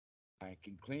 I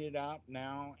can clean it out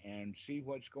now and see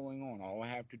what's going on. All I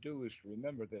have to do is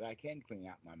remember that I can clean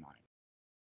out my mind.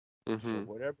 So Mm-hmm.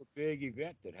 whatever big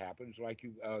event that happens, like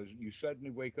you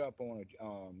suddenly wake up on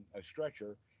a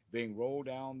stretcher being rolled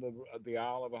down the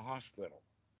aisle of a hospital.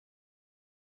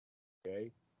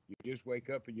 Okay, you just wake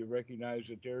up and you recognize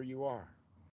that there you are.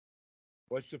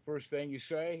 What's the first thing you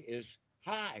say? Is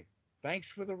hi, thanks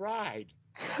for the ride.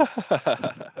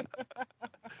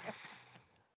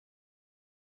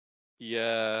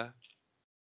 Yeah.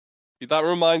 That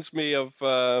reminds me of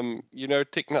you know,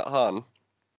 Thich Nhat Hanh.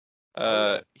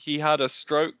 Oh yeah. He had a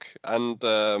stroke and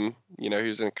you know, he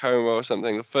was in a coma or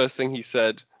something. The first thing he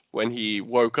said when he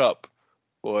woke up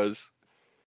was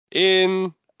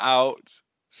in, out,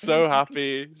 so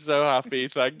happy,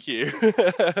 thank you.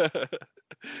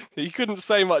 He couldn't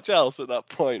say much else at that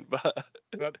point, but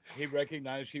But he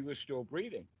recognized he was still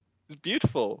breathing. it's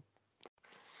beautiful.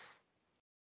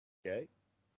 Okay.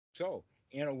 So,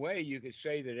 in a way, you could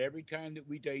say that every time that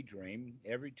we daydream,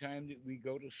 every time that we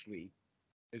go to sleep,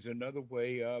 is another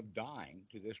way of dying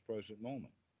to this present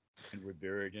moment. And we're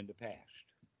buried in the past.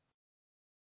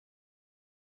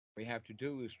 What we have to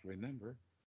do is remember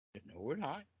that no, we're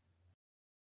not.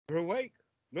 We're awake.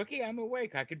 Looky, I'm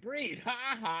awake. I can breathe.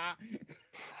 Ha ha.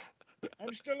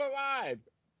 I'm still alive.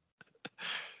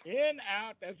 In,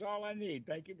 out. That's all I need.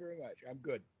 Thank you very much. I'm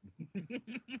good.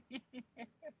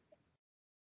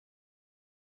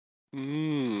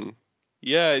 Mm.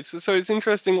 Yeah, so it's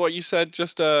interesting what you said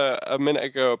just a minute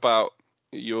ago about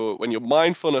your when your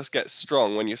mindfulness gets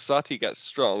strong, when your sati gets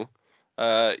strong,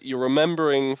 you're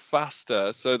remembering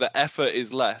faster, so the effort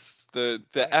is less. The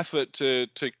Right. effort to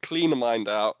clean the mind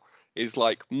out is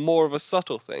like more of a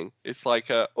subtle thing. It's like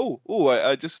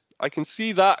I can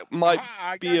see that might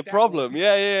I be a got that one. problem.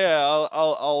 Yeah.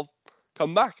 I'll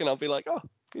come back and I'll be like, oh,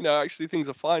 actually things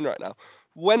are fine right now.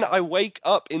 When I wake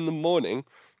up in the morning,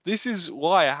 this is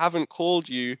why I haven't called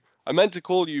you. I meant to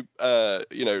call you,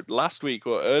 last week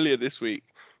or earlier this week.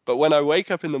 But when I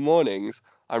wake up in the mornings,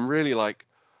 I'm really like,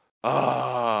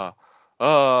 ah,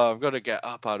 I've got to get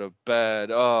up out of bed.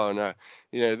 Oh no,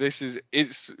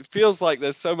 it feels like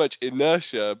there's so much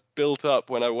inertia built up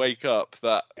when I wake up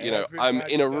that I'm in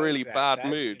Everybody a does really that. bad That's,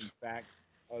 mood. in fact,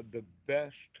 the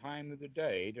best time of the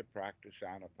day to practice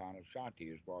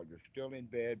Anapanasati is while you're still in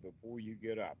bed before you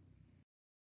get up.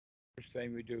 First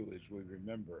thing we do is we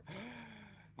remember,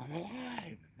 I'm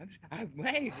alive. I've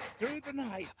made it through the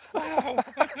night. Wow.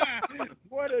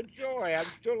 What a joy. I'm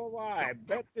still alive.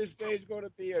 Bet this day's going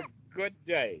to be a good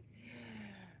day.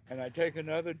 And I take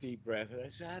another deep breath and I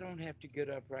say, I don't have to get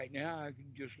up right now. I can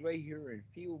just lay here and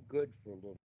feel good for a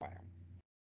little while.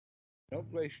 No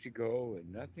place to go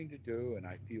and nothing to do. And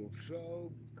I feel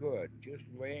so good just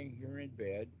laying here in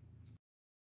bed.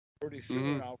 Pretty Hmm.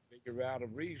 soon I'll figure out a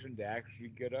reason to actually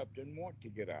get up and want to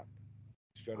get up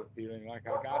instead of feeling like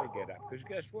I got to get up. Because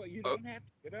guess what? You don't have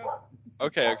to get up.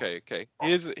 Okay.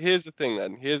 Here's the thing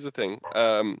then. Here's the thing.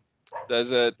 There's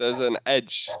an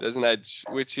edge,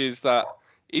 which is that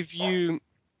if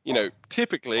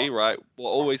typically, right, what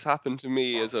always happened to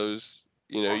me as I was,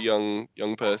 young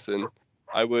person,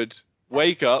 I would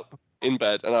wake up in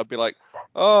bed and I'd be like,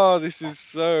 oh, this is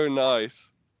so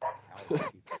nice. I'll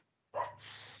let you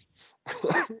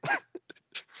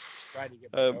try to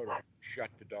get my um, daughter to shut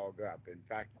the dog up. In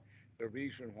fact, the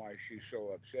reason why she's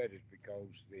so upset is because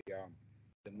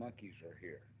the monkeys are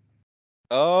here.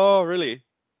 oh, really?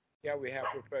 Yeah, we have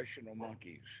professional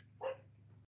monkeys.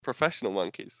 Professional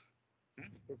monkeys.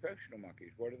 Professional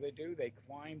monkeys. What do? They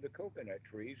climb the coconut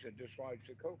trees and dislodge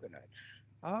the coconuts.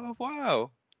 Oh,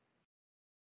 wow.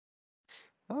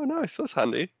 Oh, nice. That's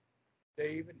handy.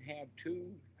 They even have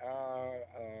two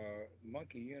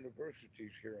monkey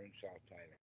universities here in South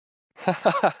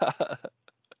Thailand.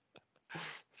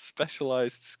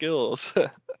 Specialized skills.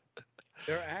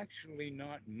 They're actually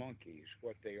not monkeys.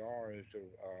 What they are is a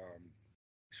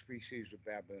species of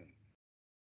baboon.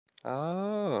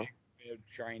 Oh. Big,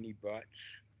 shiny butts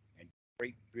and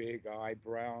great big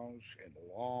eyebrows and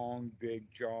long, big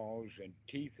jaws and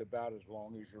teeth about as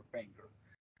long as your finger.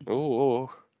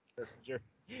 Oh. They're,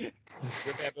 they're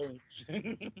baboons.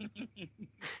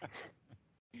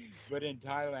 But in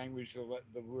Thai language,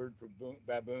 the word for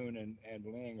baboon and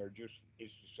ling are just,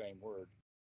 it's the same word.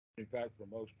 In fact, for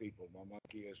most people, my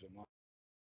monkey is a monkey.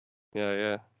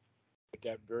 Yeah. But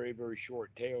that very, very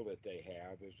short tail that they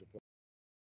have is a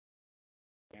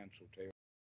cancel tail.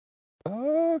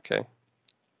 Oh, okay.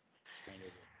 Kind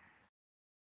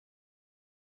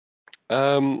of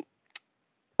Um.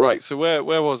 Right. So where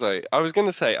was I?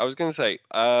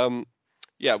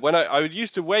 Yeah. When I would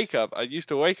used to wake up, I used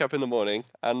to wake up in the morning,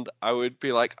 and I would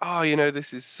be like, oh,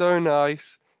 this is so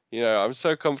nice. I'm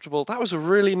so comfortable. That was a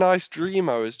really nice dream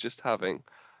I was just having.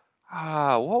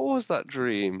 What was that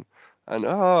dream? And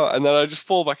then I just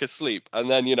fall back asleep. And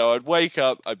then, I'd wake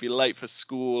up, I'd be late for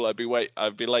school, I'd be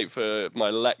late for my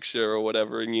lecture or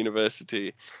whatever in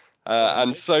university. Well, in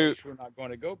And this so, case, we're not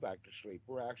going to go back to sleep.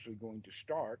 We're actually going to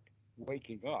start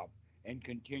waking up and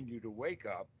continue to wake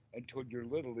up until you're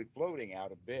literally floating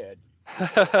out of bed to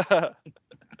sleep.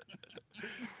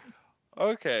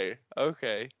 okay.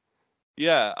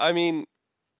 Yeah, I mean,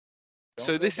 Don't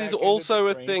so go this is back into the also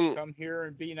a dreams. thing. Come here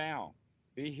and be now.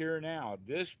 Be here now.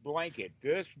 This blanket,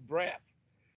 this breath,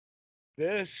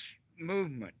 this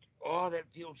movement. Oh, that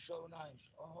feels so nice.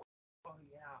 Oh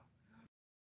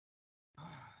yeah.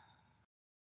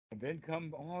 And then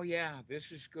come, oh yeah,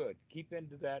 this is good. Keep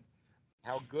into that,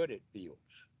 how good it feels,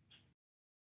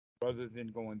 rather than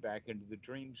going back into the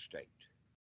dream state.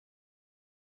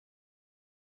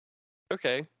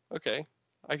 Okay.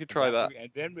 I could And try that.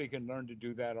 then we can learn to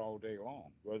do that all day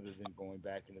long, rather than going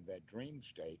back into that dream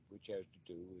state, which has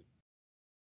to do with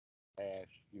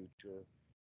past, future,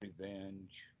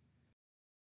 revenge,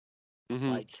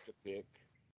 Hmm. fights to pick,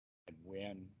 and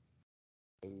win,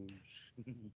 lose.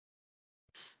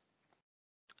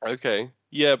 Okay.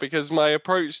 Yeah, because my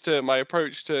approach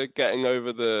to getting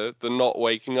over the not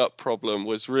waking up problem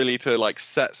was really to like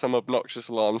set some obnoxious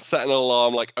alarm, set an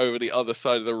alarm like over the other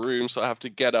side of the room, so I have to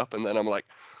get up, and then I'm like,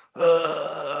 Right, and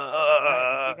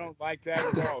you "Ugh." don't like that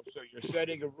at all. So you're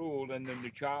setting a rule, and then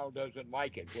the child doesn't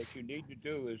like it. What you need to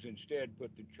do is instead put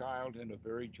the child in a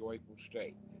very joyful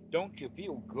state. Don't you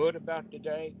feel good about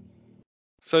today?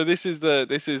 So this is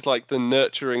like the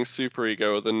nurturing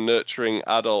superego or the nurturing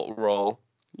adult role.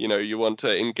 You want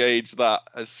to engage that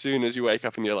as soon as you wake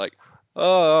up, and you're like,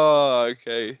 oh,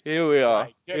 okay, here we are,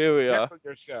 Right. here we are. Tickle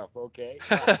yourself, okay?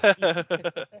 Right.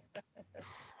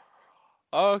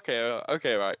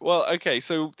 Okay, right. Well, okay.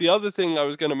 So the other thing I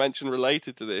was going to mention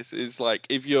related to this is like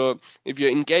if you're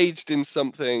engaged in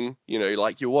something,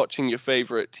 like you're watching your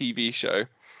favorite TV show,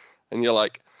 and you're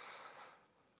like,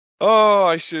 oh,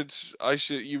 I should.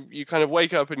 You kind of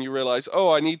wake up and you realize,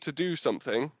 oh, I need to do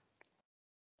something.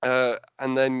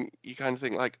 And then you kind of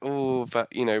think like, oh, but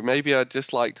maybe I'd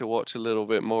just like to watch a little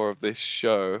bit more of this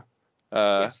show.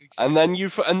 Yes, And then exactly.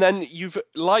 you've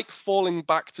like falling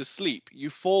back to sleep. You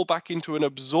fall back into an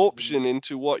absorption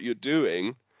into what you're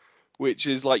doing, which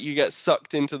is like you get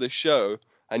sucked into the show,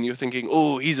 and you're thinking,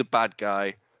 oh, he's a bad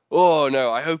guy. Oh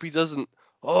no, I hope he doesn't.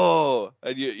 Oh,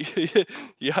 and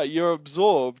yeah, you're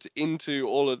absorbed into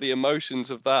all of the emotions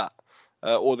of that,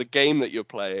 or the game that you're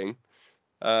playing,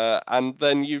 and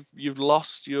then you've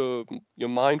lost your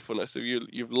mindfulness, or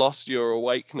you've lost your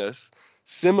awakeness,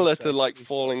 similar to like Precisely so.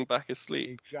 falling back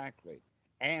asleep. Exactly.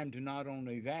 And not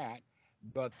only that,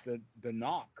 but the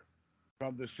knock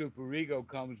from the superego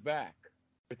comes back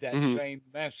with that Hmm. same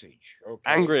message,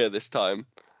 okay? Angrier this time.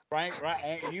 Right,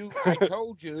 and I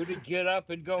told you to get up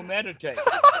and go meditate.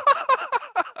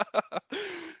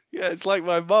 Yeah, it's like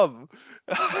my mum.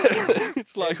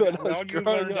 It's like when I was Well, you growing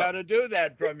learned how up. to do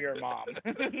that from your mom.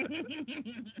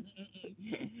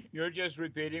 You're just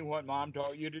repeating what mom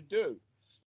taught you to do,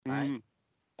 right? Hmm.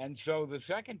 And so the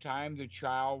second time the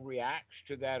child reacts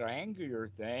to that angrier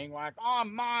thing, like, oh,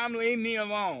 mom, leave me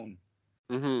alone.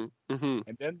 Hmm. Hmm.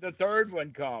 And then the third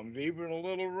one comes, even a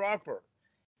little rougher.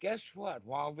 Guess what?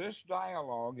 While this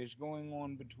dialogue is going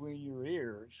on between your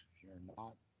ears, you're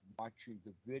not watching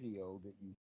the video that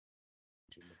you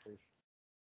in the first.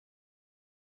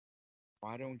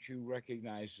 Why don't you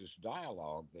recognize this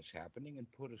dialogue that's happening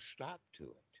and put a stop to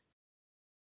it?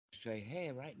 Say,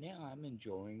 hey, right now I'm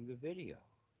enjoying the video.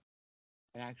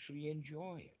 And actually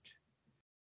enjoy it.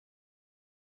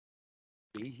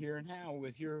 Be here now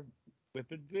with your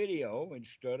flippant video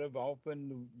instead of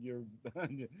often your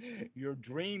your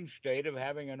dream state of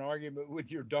having an argument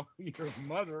with your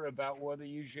mother about whether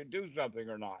you should do something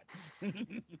or not.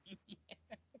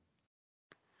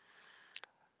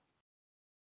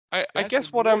 I That's a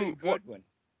guess really good one.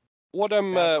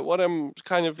 That one. what I'm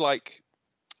kind of like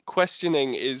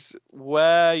questioning is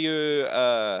where you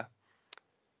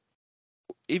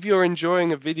if you're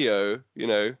enjoying a video,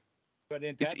 But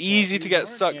at it's that point, easy to you get weren't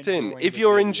sucked in. enjoying the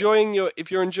video. If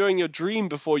you're enjoying your dream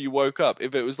before you woke up,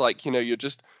 if it was like,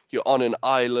 you're on an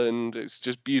island, it's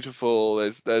just beautiful,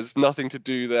 there's nothing to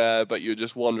do there, but you're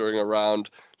just wandering around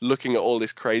looking at all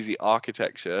this crazy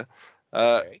architecture,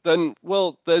 Okay. then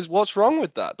well, there's what's wrong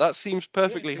with that? That seems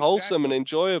Yes, perfectly wholesome and exactly.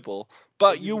 enjoyable,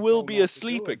 But but you you were will told be not to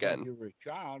asleep do it when again. you were a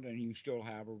child, and you still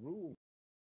have a rule.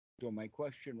 So my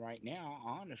question right now,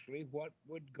 honestly, what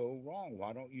would go wrong?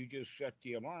 Why don't you just set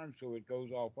the alarm so it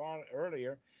goes off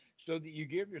earlier, so that you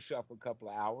give yourself a couple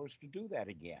of hours to do that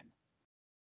again?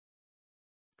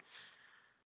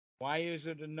 Why is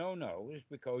it a no-no? It's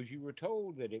because you were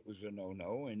told that it was a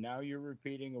no-no, and now you're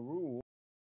repeating a rule,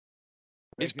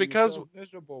 It's making because yourself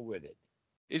miserable with it.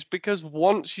 It's because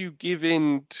once you give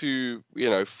in to,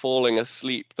 falling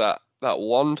asleep that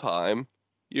one time,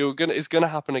 it's gonna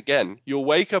happen again. You'll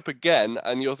wake up again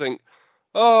and you'll think,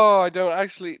 "Oh, I don't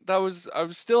actually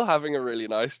I'm still having a really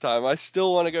nice time. I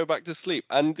still want to go back to sleep."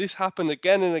 And this happened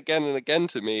again and again and again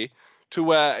to me, to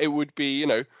where it would be,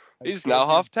 it's Until now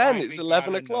you 10:30, it's finally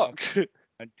got 11 enough, o'clock.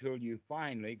 until you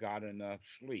finally got enough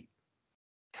sleep.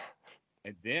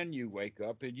 And then you wake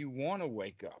up and you want to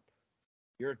wake up.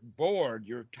 You're bored.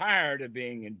 You're tired of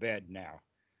being in bed now.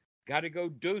 Got to go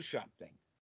do something.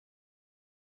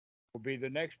 Will be the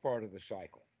next part of the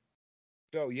cycle.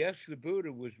 So, yes, the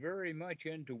Buddha was very much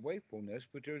into wakefulness,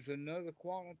 but there's another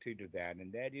quality to that,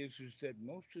 and that is that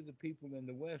most of the people in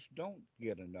the West don't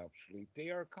get enough sleep. They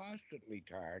are constantly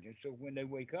tired, and so when they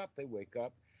wake up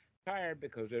tired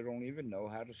because they don't even know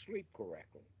how to sleep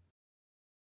correctly.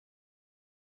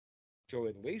 So,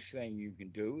 at least thing you can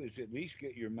do is at least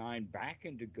get your mind back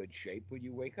into good shape when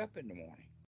you wake up in the morning.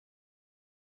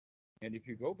 And if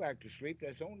you go back to sleep,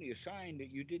 that's only a sign that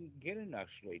you didn't get enough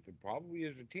sleep. And probably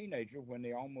as a teenager, when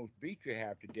they almost beat you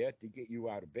half to death to get you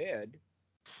out of bed,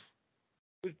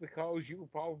 it was because you were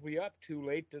probably up too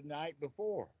late the night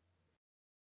before.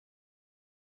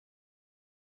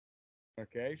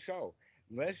 Okay, so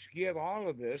let's give all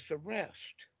of this a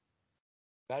rest.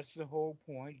 That's the whole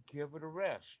point. Give it a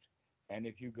rest. And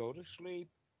if you go to sleep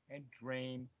and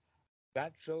dream,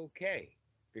 that's okay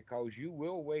because you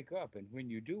will wake up. And when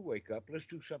you do wake up, let's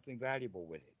do something valuable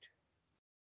with it.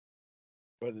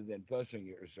 rather than fussing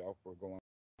at yourself for going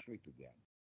to sleep again.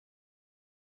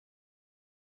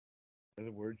 In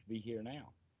other words, be here now.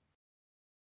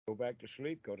 Go back to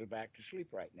sleep. Go to back to sleep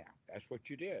right now. That's what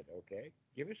you did. Okay.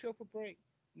 Give yourself a break.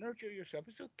 Nurture yourself.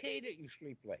 It's okay that you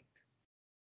sleep late.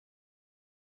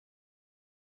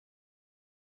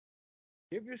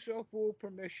 Give yourself full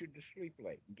permission to sleep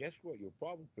late. And guess what? You'll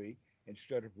probably,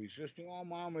 instead of resisting, oh,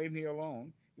 mom, leave me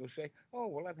alone, you'll say, oh,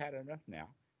 well, I've had enough now.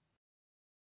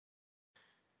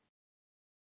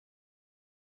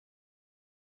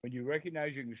 When you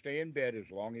recognize you can stay in bed as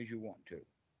long as you want to,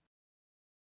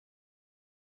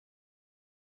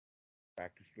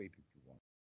 back to sleep if you want.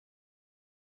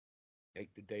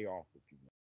 Take the day off if you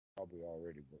want. Probably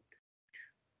already booked.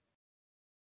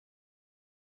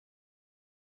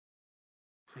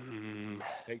 Hmm.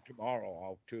 Take tomorrow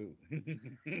off too.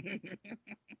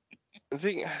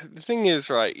 The thing is,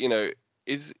 right,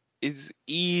 is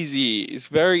easy. It's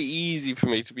very easy for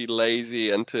me to be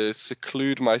lazy and to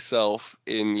seclude myself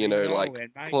in, I know, like and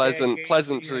my dad pleasant gave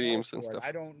pleasant me hell dreams and for it. stuff.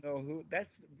 I don't know who.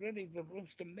 That's really the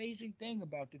most amazing thing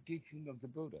about the teaching of the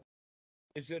Buddha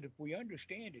is that if we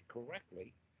understand it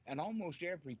correctly, and almost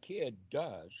every kid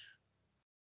does,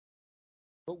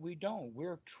 but we don't.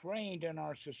 We're trained in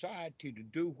our society to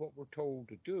do what we're told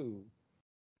to do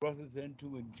rather than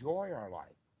to enjoy our life.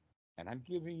 And I'm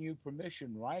giving you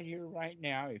permission right here, right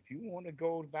now. If you want to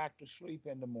go back to sleep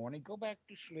in the morning, go back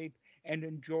to sleep and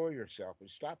enjoy yourself and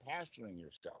stop hassling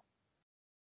yourself.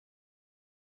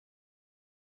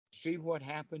 See what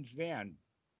happens then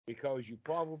because you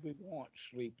probably won't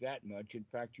sleep that much. In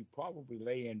fact, you probably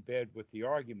lay in bed with the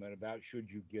argument about should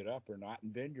you get up or not,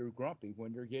 and then you're grumpy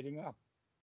when you're getting up.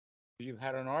 You've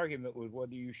had an argument with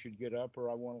whether you should get up or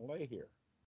I want to lay here.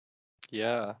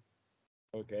 Yeah.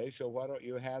 Okay, so why don't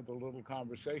you have the little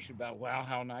conversation about, wow,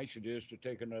 how nice it is to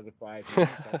take another 5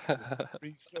 minutes. I can just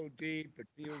breathe so deep, it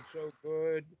feels so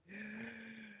good.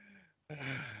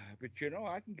 But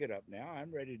I can get up now.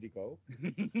 I'm ready to go.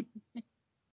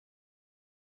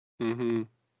 Mhm.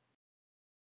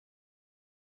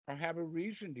 I have a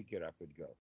reason to get up and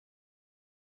go.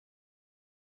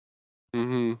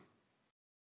 Mhm.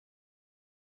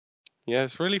 Yeah,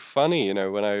 it's really funny,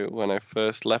 when I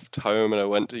first left home and I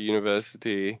went to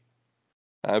university.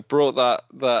 I brought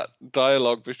that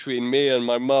dialogue between me and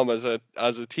my mum as a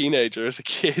teenager, as a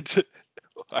kid.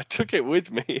 I took it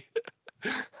with me.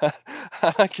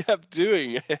 I kept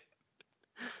doing it.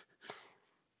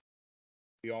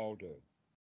 We all do.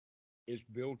 It's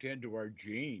built into our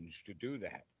genes to do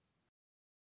that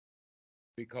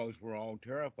because we're all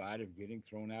terrified of getting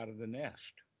thrown out of the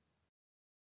nest.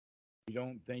 We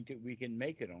don't think that we can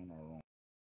make it on our own.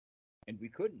 And we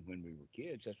couldn't when we were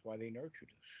kids. That's why they nurtured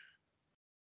us.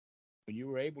 When you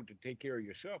were able to take care of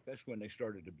yourself, that's when they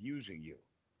started abusing you,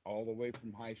 all the way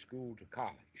from high school to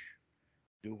college.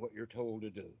 Do what you're told to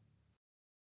do.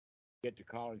 Get to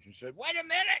college and say, wait a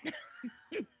minute!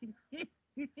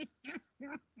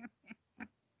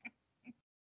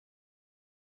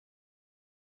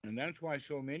 And that's why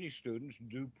so many students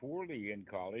do poorly in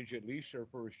college, at least their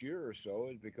first year or so,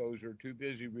 is because they're too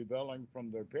busy rebelling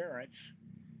from their parents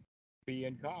to be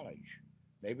in college.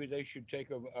 Maybe they should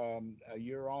take a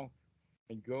year off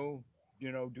and go,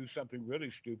 do something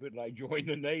really stupid like join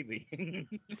the Navy.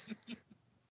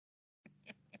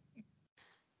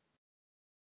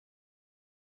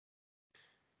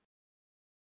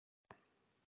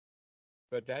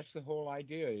 But that's the whole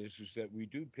idea is that we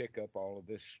do pick up all of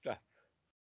this stuff.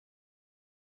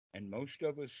 And most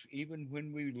of us, even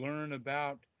when we learn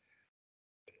about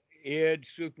id,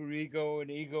 superego,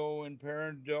 and ego, and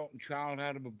parent, adult, and child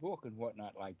out of a book and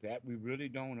whatnot like that, we really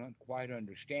don't quite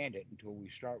understand it until we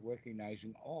start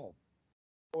recognizing, oh,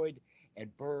 Freud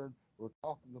and Bird were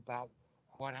talking about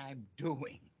what I'm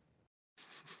doing.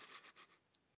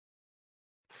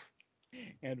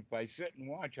 And if I sit and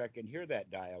watch, I can hear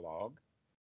that dialogue,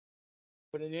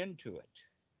 put an end to it.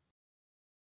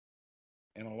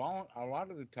 And a lot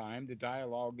of the time, the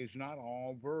dialogue is not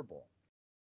all verbal,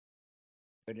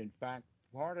 but in fact,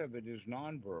 part of it is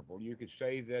nonverbal. You could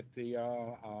say that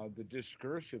the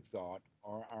discursive thought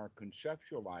or our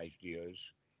conceptual ideas,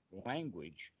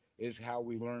 language, is how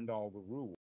we learned all the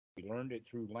rules. We learned it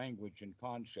through language and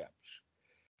concepts.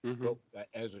 But Mhm.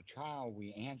 as a child,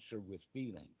 we answer with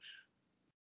feelings,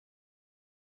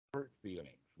 hurt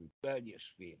feelings, rebellious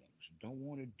feelings, don't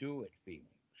want to do it feelings.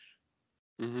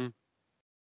 Mhm.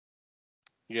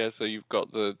 Yeah, so you've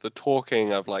got the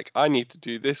talking of like I need to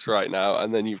do this right now,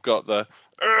 and then you've got the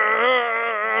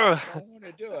Don't want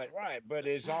to do it right, but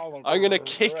it's all I'm gonna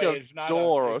kick a it's not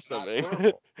door or it's not something.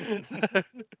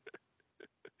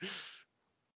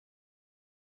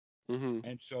 verbal. Mm-hmm.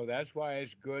 And so that's why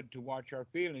it's good to watch our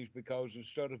feelings, because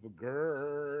instead of a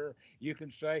grrr, you can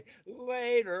say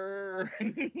later.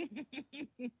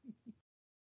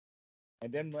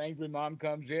 And then when angry mom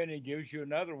comes in and gives you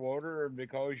another order, and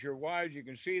because you're wise, you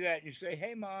can see that and you say,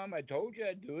 "Hey, mom, I told you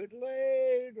I'd do it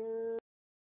later."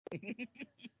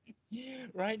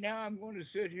 Right now, I'm going to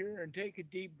sit here and take a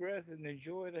deep breath and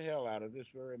enjoy the hell out of this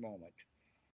very moment.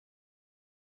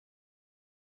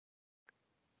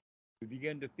 We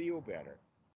begin to feel better,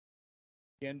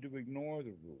 begin to ignore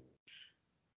the rules.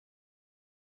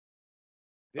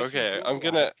 This is Okay,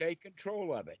 your life. Take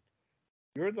control of it.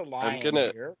 You're the I'm lion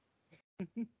gonna, here.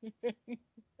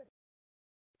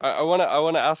 I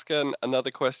wanna ask another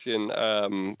question.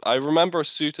 I remember a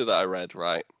sutta that I read,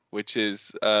 right, which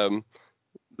is the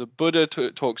Buddha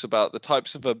talks about the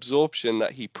types of absorption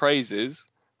that he praises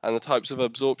and the types of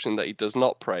absorption that he does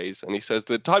not praise, and he says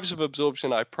the types of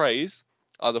absorption I praise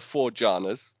are the four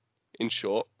jhanas, in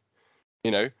short, you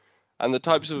know, and the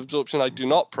types of absorption I do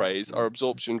not praise are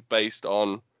absorption based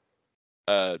on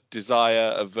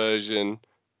desire, aversion,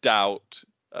 doubt,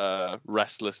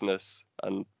 restlessness,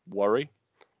 and worry.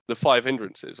 The five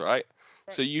hindrances, right?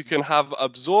 So Right. you can have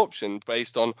absorption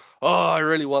based on, oh, I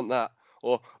really want that,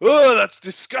 or oh, that's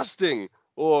disgusting,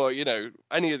 or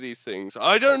any of these things.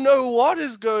 I don't know what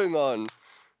is going on.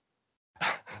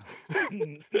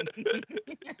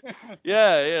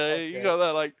 Yeah, yeah, you Okay. got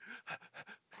that. Like,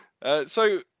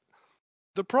 so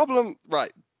the problem,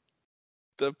 right?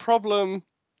 The problem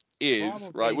is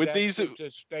right Probably with that these.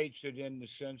 just states it in the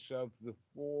sense of the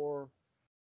four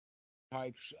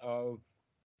types of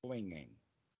clinging,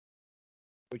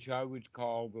 which I would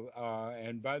call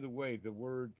and by the way, the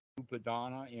word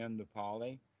upadana in the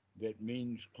Pali that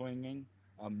means clinging,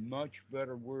 a much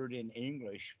better word in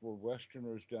English for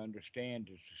Westerners to understand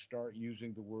is to start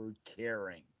using the word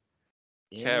caring.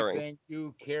 Caring. Anything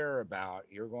you care about,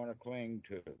 you're going to cling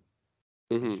to.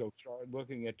 And Hmm. so start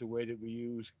looking at the way that we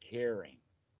use caring.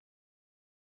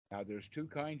 Now, there's two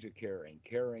kinds of caring: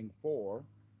 caring for,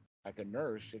 like a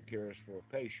nurse that cares for a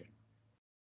patient,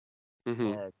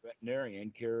 Hmm. or a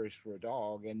veterinarian cares for a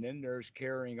dog, and then there's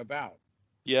caring about.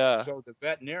 Yeah. So the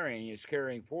veterinarian is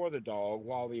caring for the dog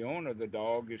while the owner of the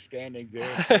dog is standing there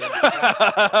caring about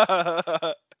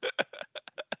the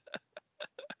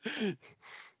dog.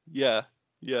 Yeah.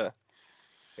 Yeah.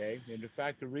 Okay. And in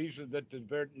fact, the reason that the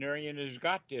veterinarian has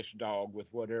got this dog with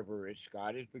whatever it's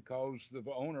got is because the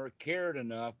owner cared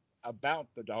enough about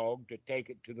the dog to take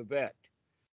it to the vet.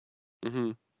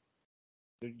 Hmm.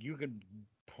 You can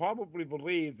probably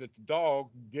believe that the dog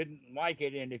didn't like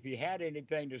it, and if he had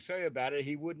anything to say about it,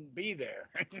 he wouldn't be there.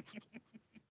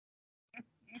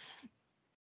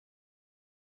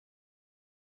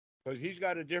 Because he's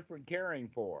got a different caring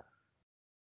for.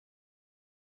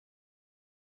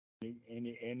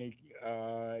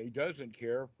 He doesn't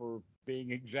care for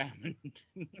being examined.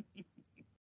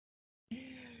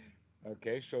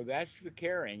 Okay, so that's the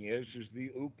caring is the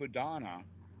upadana,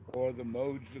 or the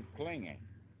modes of clinging.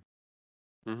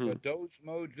 Hmm. But those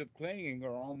modes of clinging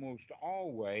are almost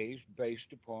always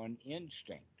based upon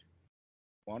instinct.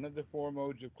 One of the four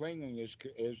modes of clinging is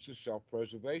the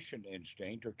self-preservation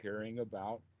instinct, or caring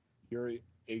about your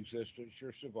existence,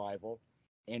 your survival,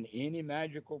 and any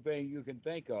magical thing you can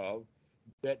think of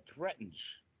that threatens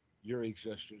your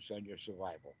existence and your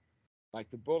survival, like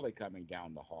the bully coming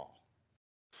down the hall,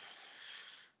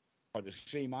 or the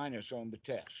C minus on the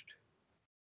test.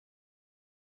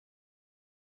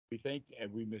 We think,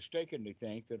 and we mistakenly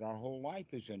think, that our whole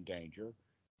life is in danger.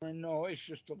 And no, it's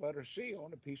just the letter C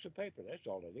on a piece of paper. That's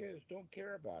all it is. Don't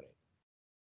care about it.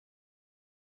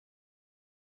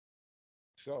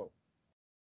 So,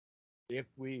 if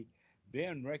we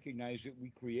then recognize that we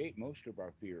create most of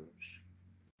our fears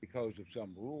because of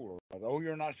some rule, or oh,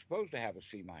 you're not supposed to have a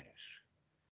C minus.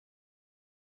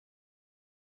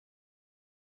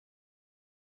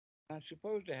 Not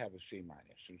supposed to have a C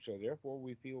minus, and so therefore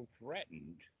we feel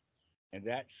threatened, and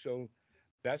that's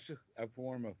a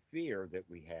form of fear that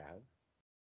we have,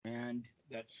 and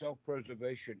that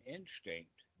self-preservation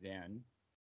instinct then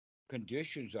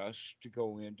conditions us to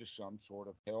go into some sort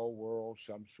of hell world,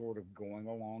 some sort of going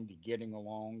along to getting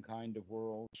along kind of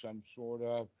world, some sort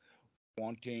of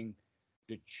wanting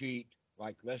to cheat,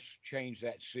 like let's change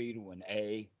that C to an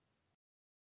A.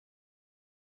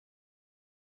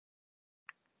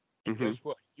 And Hmm. guess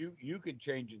what? You can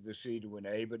change the C to an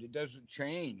A, but it doesn't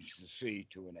change the C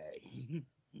to an A.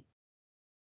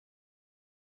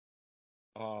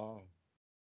 uh,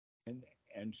 and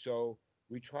and so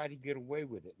we try to get away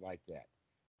with it like that.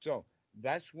 So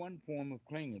that's one form of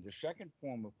clinging. The second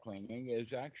form of clinging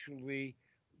is actually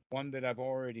One that I've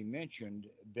already mentioned,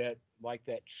 that, like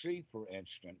that sea, for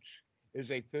instance,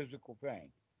 is a physical thing.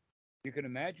 You can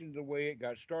imagine the way it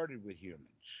got started with humans.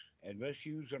 And let's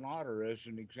use an otter as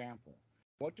an example.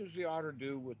 What does the otter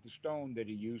do with the stone that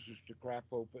he uses to crack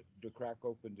open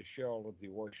the shell of the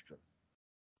oyster?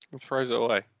 It throws it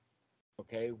away.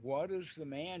 Okay, what does the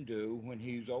man do when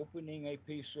he's opening a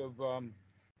piece of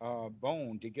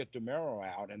bone to get the marrow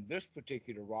out? And this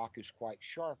particular rock is quite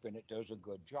sharp and it does a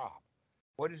good job.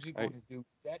 What is he I, going to do with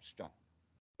that stone?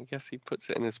 I guess he puts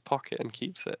it in his pocket and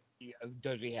keeps it.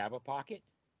 Does he have a pocket?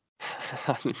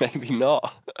 Maybe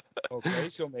not. Okay,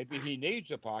 so maybe he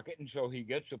needs a pocket, and so he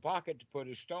gets a pocket to put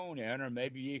his stone in, or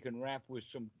maybe he can wrap with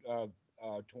some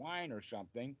twine or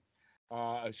something,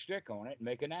 a stick on it, and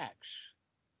make an axe.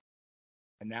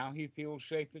 And now he feels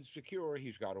safe and secure.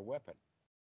 He's got a weapon.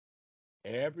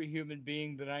 Every human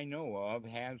being that I know of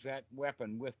has that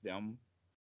weapon with them.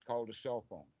 It's called a cell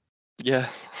phone. Yeah.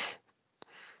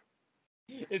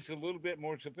 It's a little bit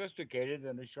more sophisticated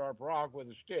than a sharp rock with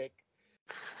a stick,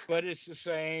 but it's the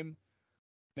same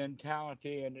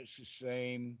mentality and it's the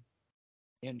same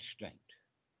instinct.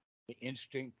 The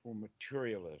instinct for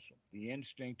materialism, the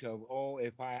instinct of, oh,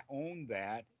 if I own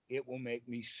that, it will make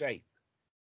me safe.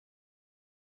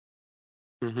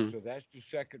 Hmm. So that's the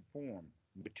second form,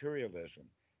 materialism.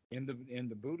 In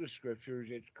the Buddhist scriptures,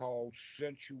 it's called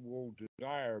sensual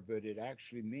desire, but it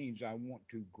actually means I want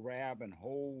to grab and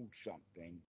hold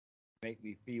something, make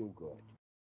me feel good.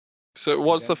 So And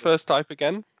what's the then first type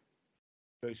again?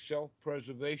 the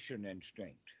self-preservation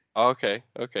instinct. Okay,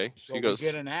 okay. So So you we got.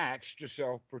 get an axe to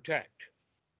self-protect.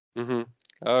 Mm-hmm.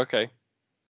 Okay.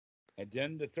 And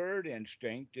then the third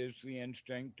instinct is the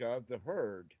instinct of the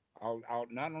herd. I'll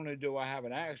not only do I have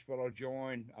an axe, but I'll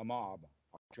join a mob.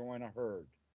 I'll join a herd.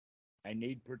 I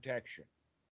need protection.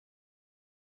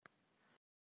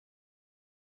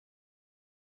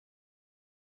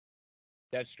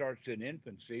 That starts in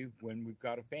infancy when we've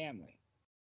got a family.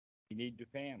 You need the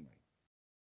family.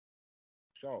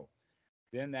 So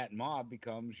then that mob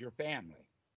becomes your family.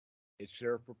 It's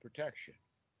there for protection.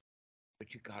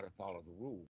 But you got to follow the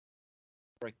rules.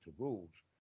 Break the rules,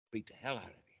 beat the hell out of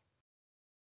you.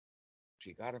 So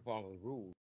you got to follow the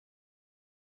rules.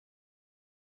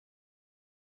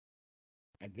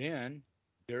 And then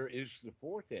there is the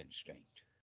fourth instinct.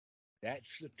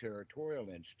 That's the territorial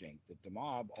instinct that the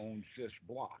mob owns this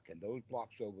block, and those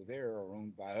blocks over there are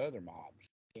owned by other mobs.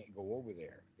 Can't go over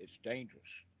there. It's dangerous.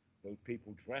 Those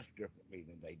people dress differently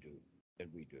than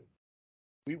we do.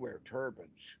 We wear turbans.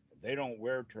 They don't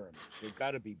wear turbans. They've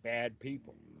got to be bad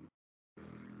people.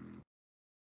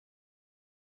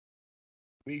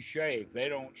 We shave. They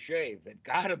don't shave. They've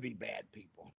got to be bad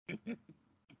people.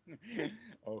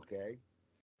 Okay.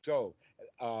 So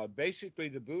basically,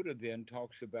 the Buddha then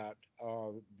talks about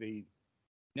the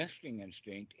nesting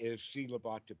instinct is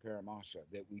Silabhata Paramasa,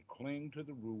 that we cling to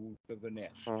the rules of the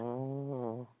nest.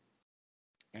 Oh.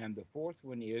 And the fourth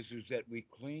one is that we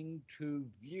cling to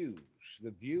views.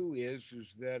 The view is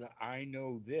that I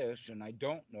know this and I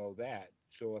don't know that.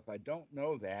 So if I don't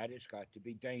know that, it's got to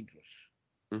be dangerous.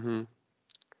 Mm-hmm.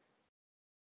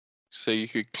 So you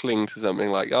could cling to something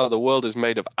like, oh, the world is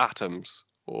made of atoms,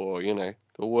 or the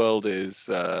world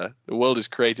is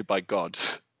created by God,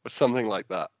 or something like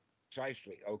that.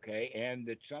 Precisely. Okay. And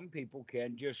that some people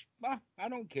can just, I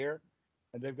don't care.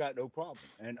 And they've got no problem.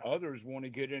 And others want to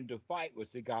get into fight with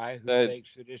the guy who They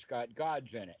thinks that it's got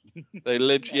gods in it.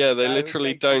 And yeah, the they guy who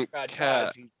literally thinks it's don't got care.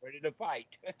 gods, he's ready to fight.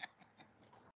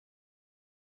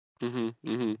 Hmm.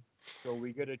 Hmm. So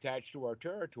we get attached to our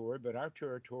territory, but our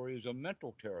territory is a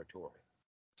mental territory.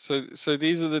 So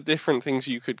these are the different things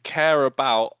you could care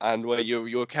about, and where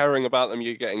you're caring about them,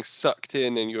 you're getting sucked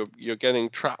in, and you're getting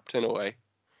trapped in a way.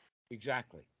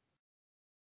 Exactly.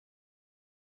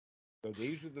 So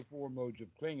these are the four modes of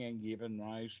clinging giving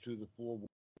rise to the four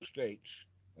states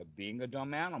of being a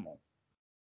dumb animal,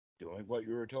 doing what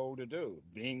you were told to do,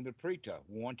 being the preta,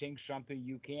 wanting something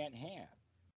you can't have,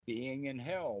 being in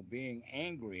hell, being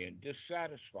angry and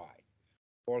dissatisfied,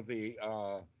 or the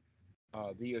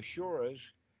asuras,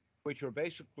 which are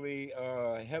basically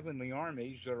heavenly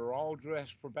armies that are all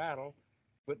dressed for battle,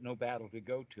 but no battle to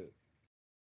go to.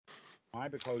 Why?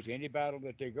 Because any battle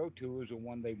that they go to is the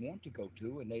one they want to go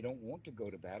to, and they don't want to go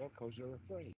to battle because they're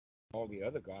afraid. All the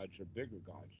other gods are bigger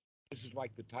gods. This is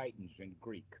like the Titans in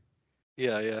Greek,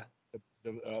 Yeah, yeah.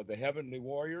 the heavenly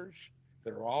warriors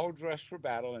that are all dressed for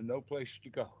battle and no place to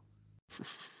go.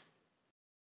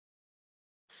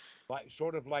 Like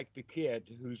sort of like the kid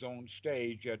who's on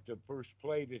stage at the first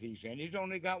play that he's in. He's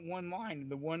only got one line, and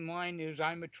the one line is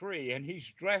 "I'm a tree," and he's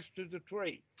dressed as a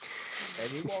tree.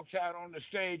 And he walks out on the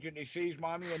stage and he sees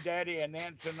mommy and daddy and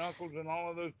aunts and uncles and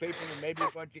all of those people and maybe a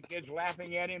bunch of kids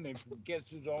laughing at him and forgets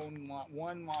his own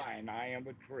one line, I am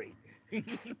a tree.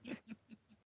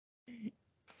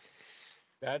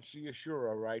 That's the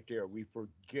Ashura right there. We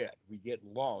forget. We get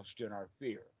lost in our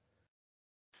fear.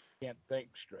 Can't think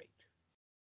straight.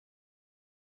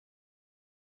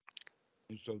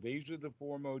 And so these are the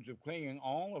four modes of clinging.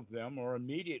 All of them are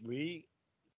immediately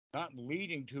not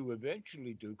leading to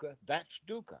eventually dukkha. That's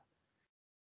dukkha.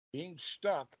 Being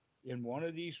stuck in one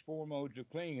of these four modes of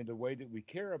clinging and the way that we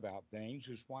care about things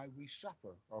is why we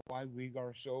suffer, or why we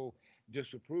are so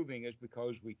disapproving, is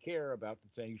because we care about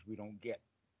the things we don't get.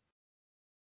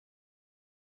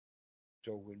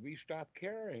 So when we stop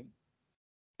caring,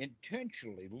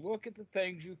 intentionally look at the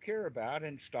things you care about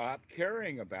and stop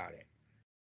caring about it.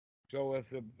 So if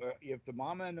the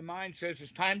mama in the mind says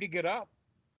it's time to get up,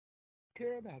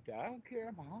 care about that. I don't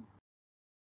care, mom.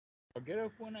 I'll get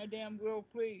up when I damn well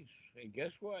please. And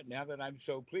guess what? Now that I'm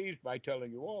so pleased by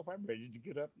telling you off, I'm ready to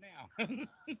get up now.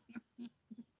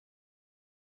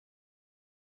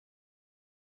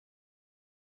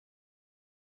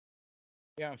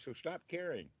 Yeah, so stop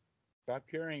caring. Stop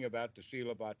caring about the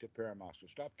Sila Bhatta Paramasa.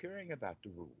 Stop caring about the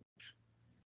rules.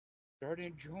 Start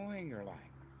enjoying your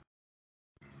life.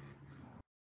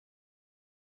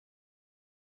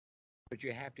 But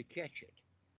you have to catch it.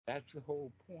 That's the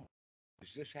whole point.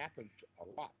 Because this happens a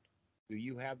lot. Do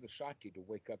you have the sati to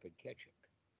wake up and catch it?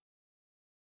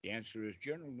 The answer is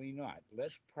generally not.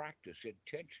 Let's practice,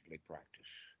 intentionally practice.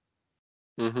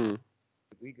 Mm-hmm.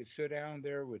 We could sit down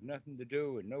there with nothing to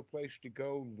do and no place to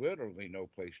go, literally no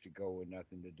place to go and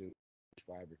nothing to do,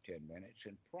 5 or 10 minutes,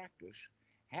 and practice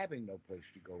having no place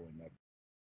to go and nothing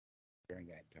during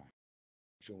that time.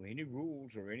 So any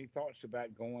rules or any thoughts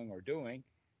about going or doing,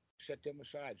 set them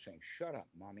aside, saying, "Shut up,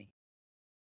 mommy."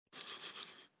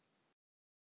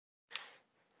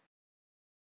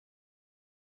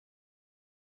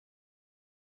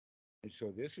 And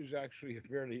so this is actually a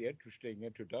fairly interesting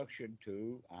introduction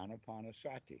to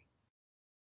Anapanasati,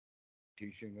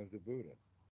 teaching of the Buddha,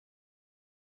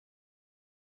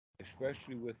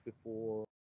 especially with the four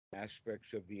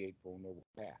aspects of the Eightfold Noble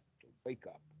Path: to wake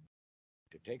up,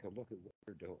 to take a look at what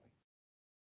you're doing.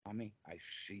 Mommy, I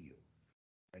see you.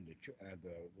 And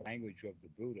the language of the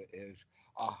Buddha is,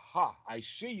 "Aha, I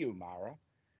see you, Mara."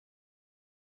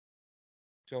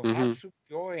 So Mm-hmm. have some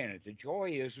joy in it. The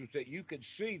joy is that you can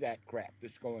see that crap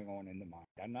that's going on in the mind.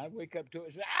 And I wake up to it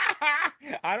and say, "Ah,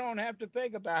 I don't have to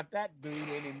think about that dude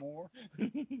anymore."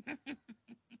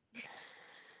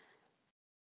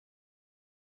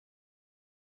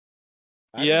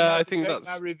 I don't Yeah, have to take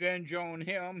my revenge on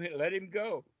him. Let him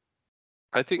go.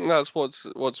 I think that's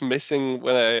what's missing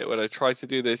when I try to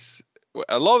do this.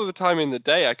 A lot of the time in the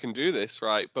day I can do this,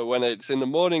 right? But when it's in the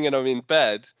morning and I'm in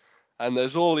bed and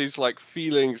there's all these like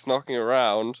feelings knocking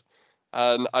around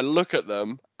and I look at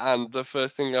them and the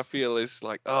first thing I feel is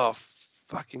like, oh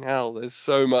fucking hell, there's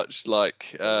so much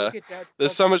like Well, look at that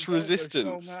there's so fucking much hell. There's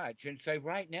so resistance. much. And say,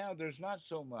 right now, there's not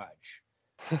so much.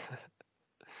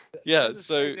 Yeah, Let us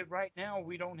say so that right now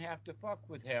we don't have to fuck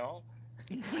with hell.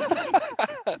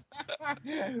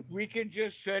 We can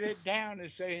just set it down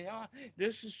and say, "Oh,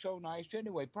 this is so nice."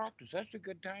 Anyway, practice. That's a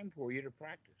good time for you to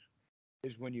practice.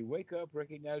 Is when you wake up,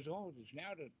 recognize, oh, it's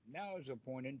now is a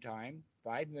point in time,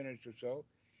 5 minutes or so,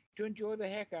 to enjoy the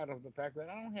heck out of the fact that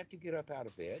I don't have to get up out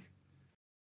of bed.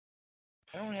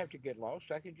 I don't have to get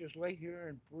lost. I can just lay here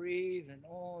and breathe, and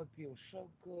oh, it feels so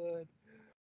good.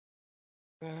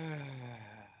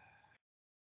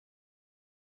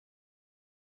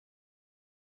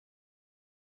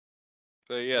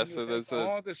 so yeah, Then you'll so think, there's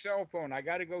a oh, the cell phone. I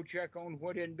got to go check on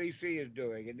what NBC is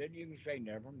doing, and then you can say,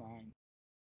 never mind,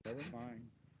 never mind.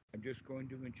 I'm just going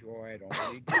to enjoy. I don't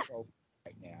need the cell phone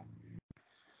right now.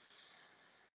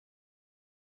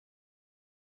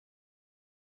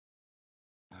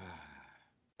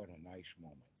 What a nice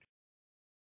moment.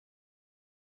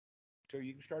 So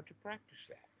you can start to practice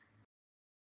that.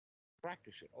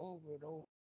 Practice it over and over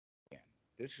again.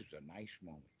 This is a nice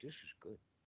moment. This is good.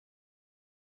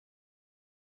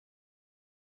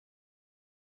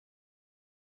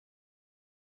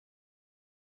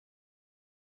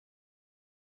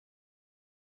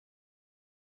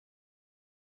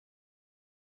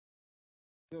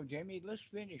 So, Jamie, let's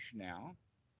finish now.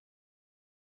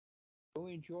 Go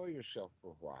enjoy yourself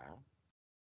for a while.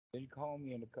 Then call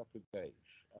me in a couple of days.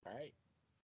 All right?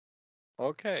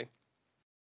 okay.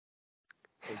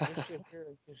 So just sit here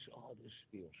and just, oh, this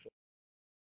feels so.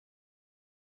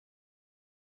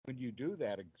 When you do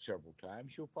that several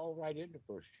times, you'll fall right into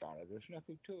first jhana. There's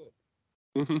nothing to it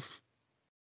Mhm.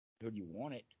 until you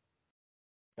want it.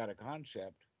 got a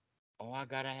concept. Oh, I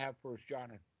gotta have First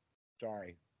John.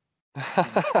 Sorry,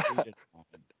 you must read it on.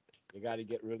 You got to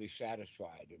get really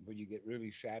satisfied, and when you get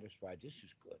really satisfied, this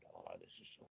is good. Oh, this is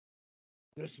so.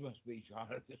 This must be John.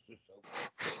 This is so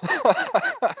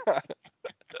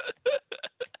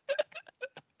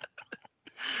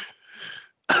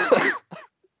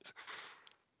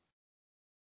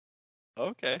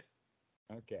Okay,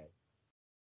 good. Okay,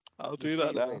 I'll we'll do see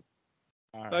that you now. later.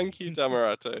 All Thank right. you,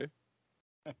 Tamarato.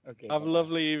 Okay. Have Bye a bye.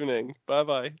 lovely evening. Bye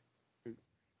bye.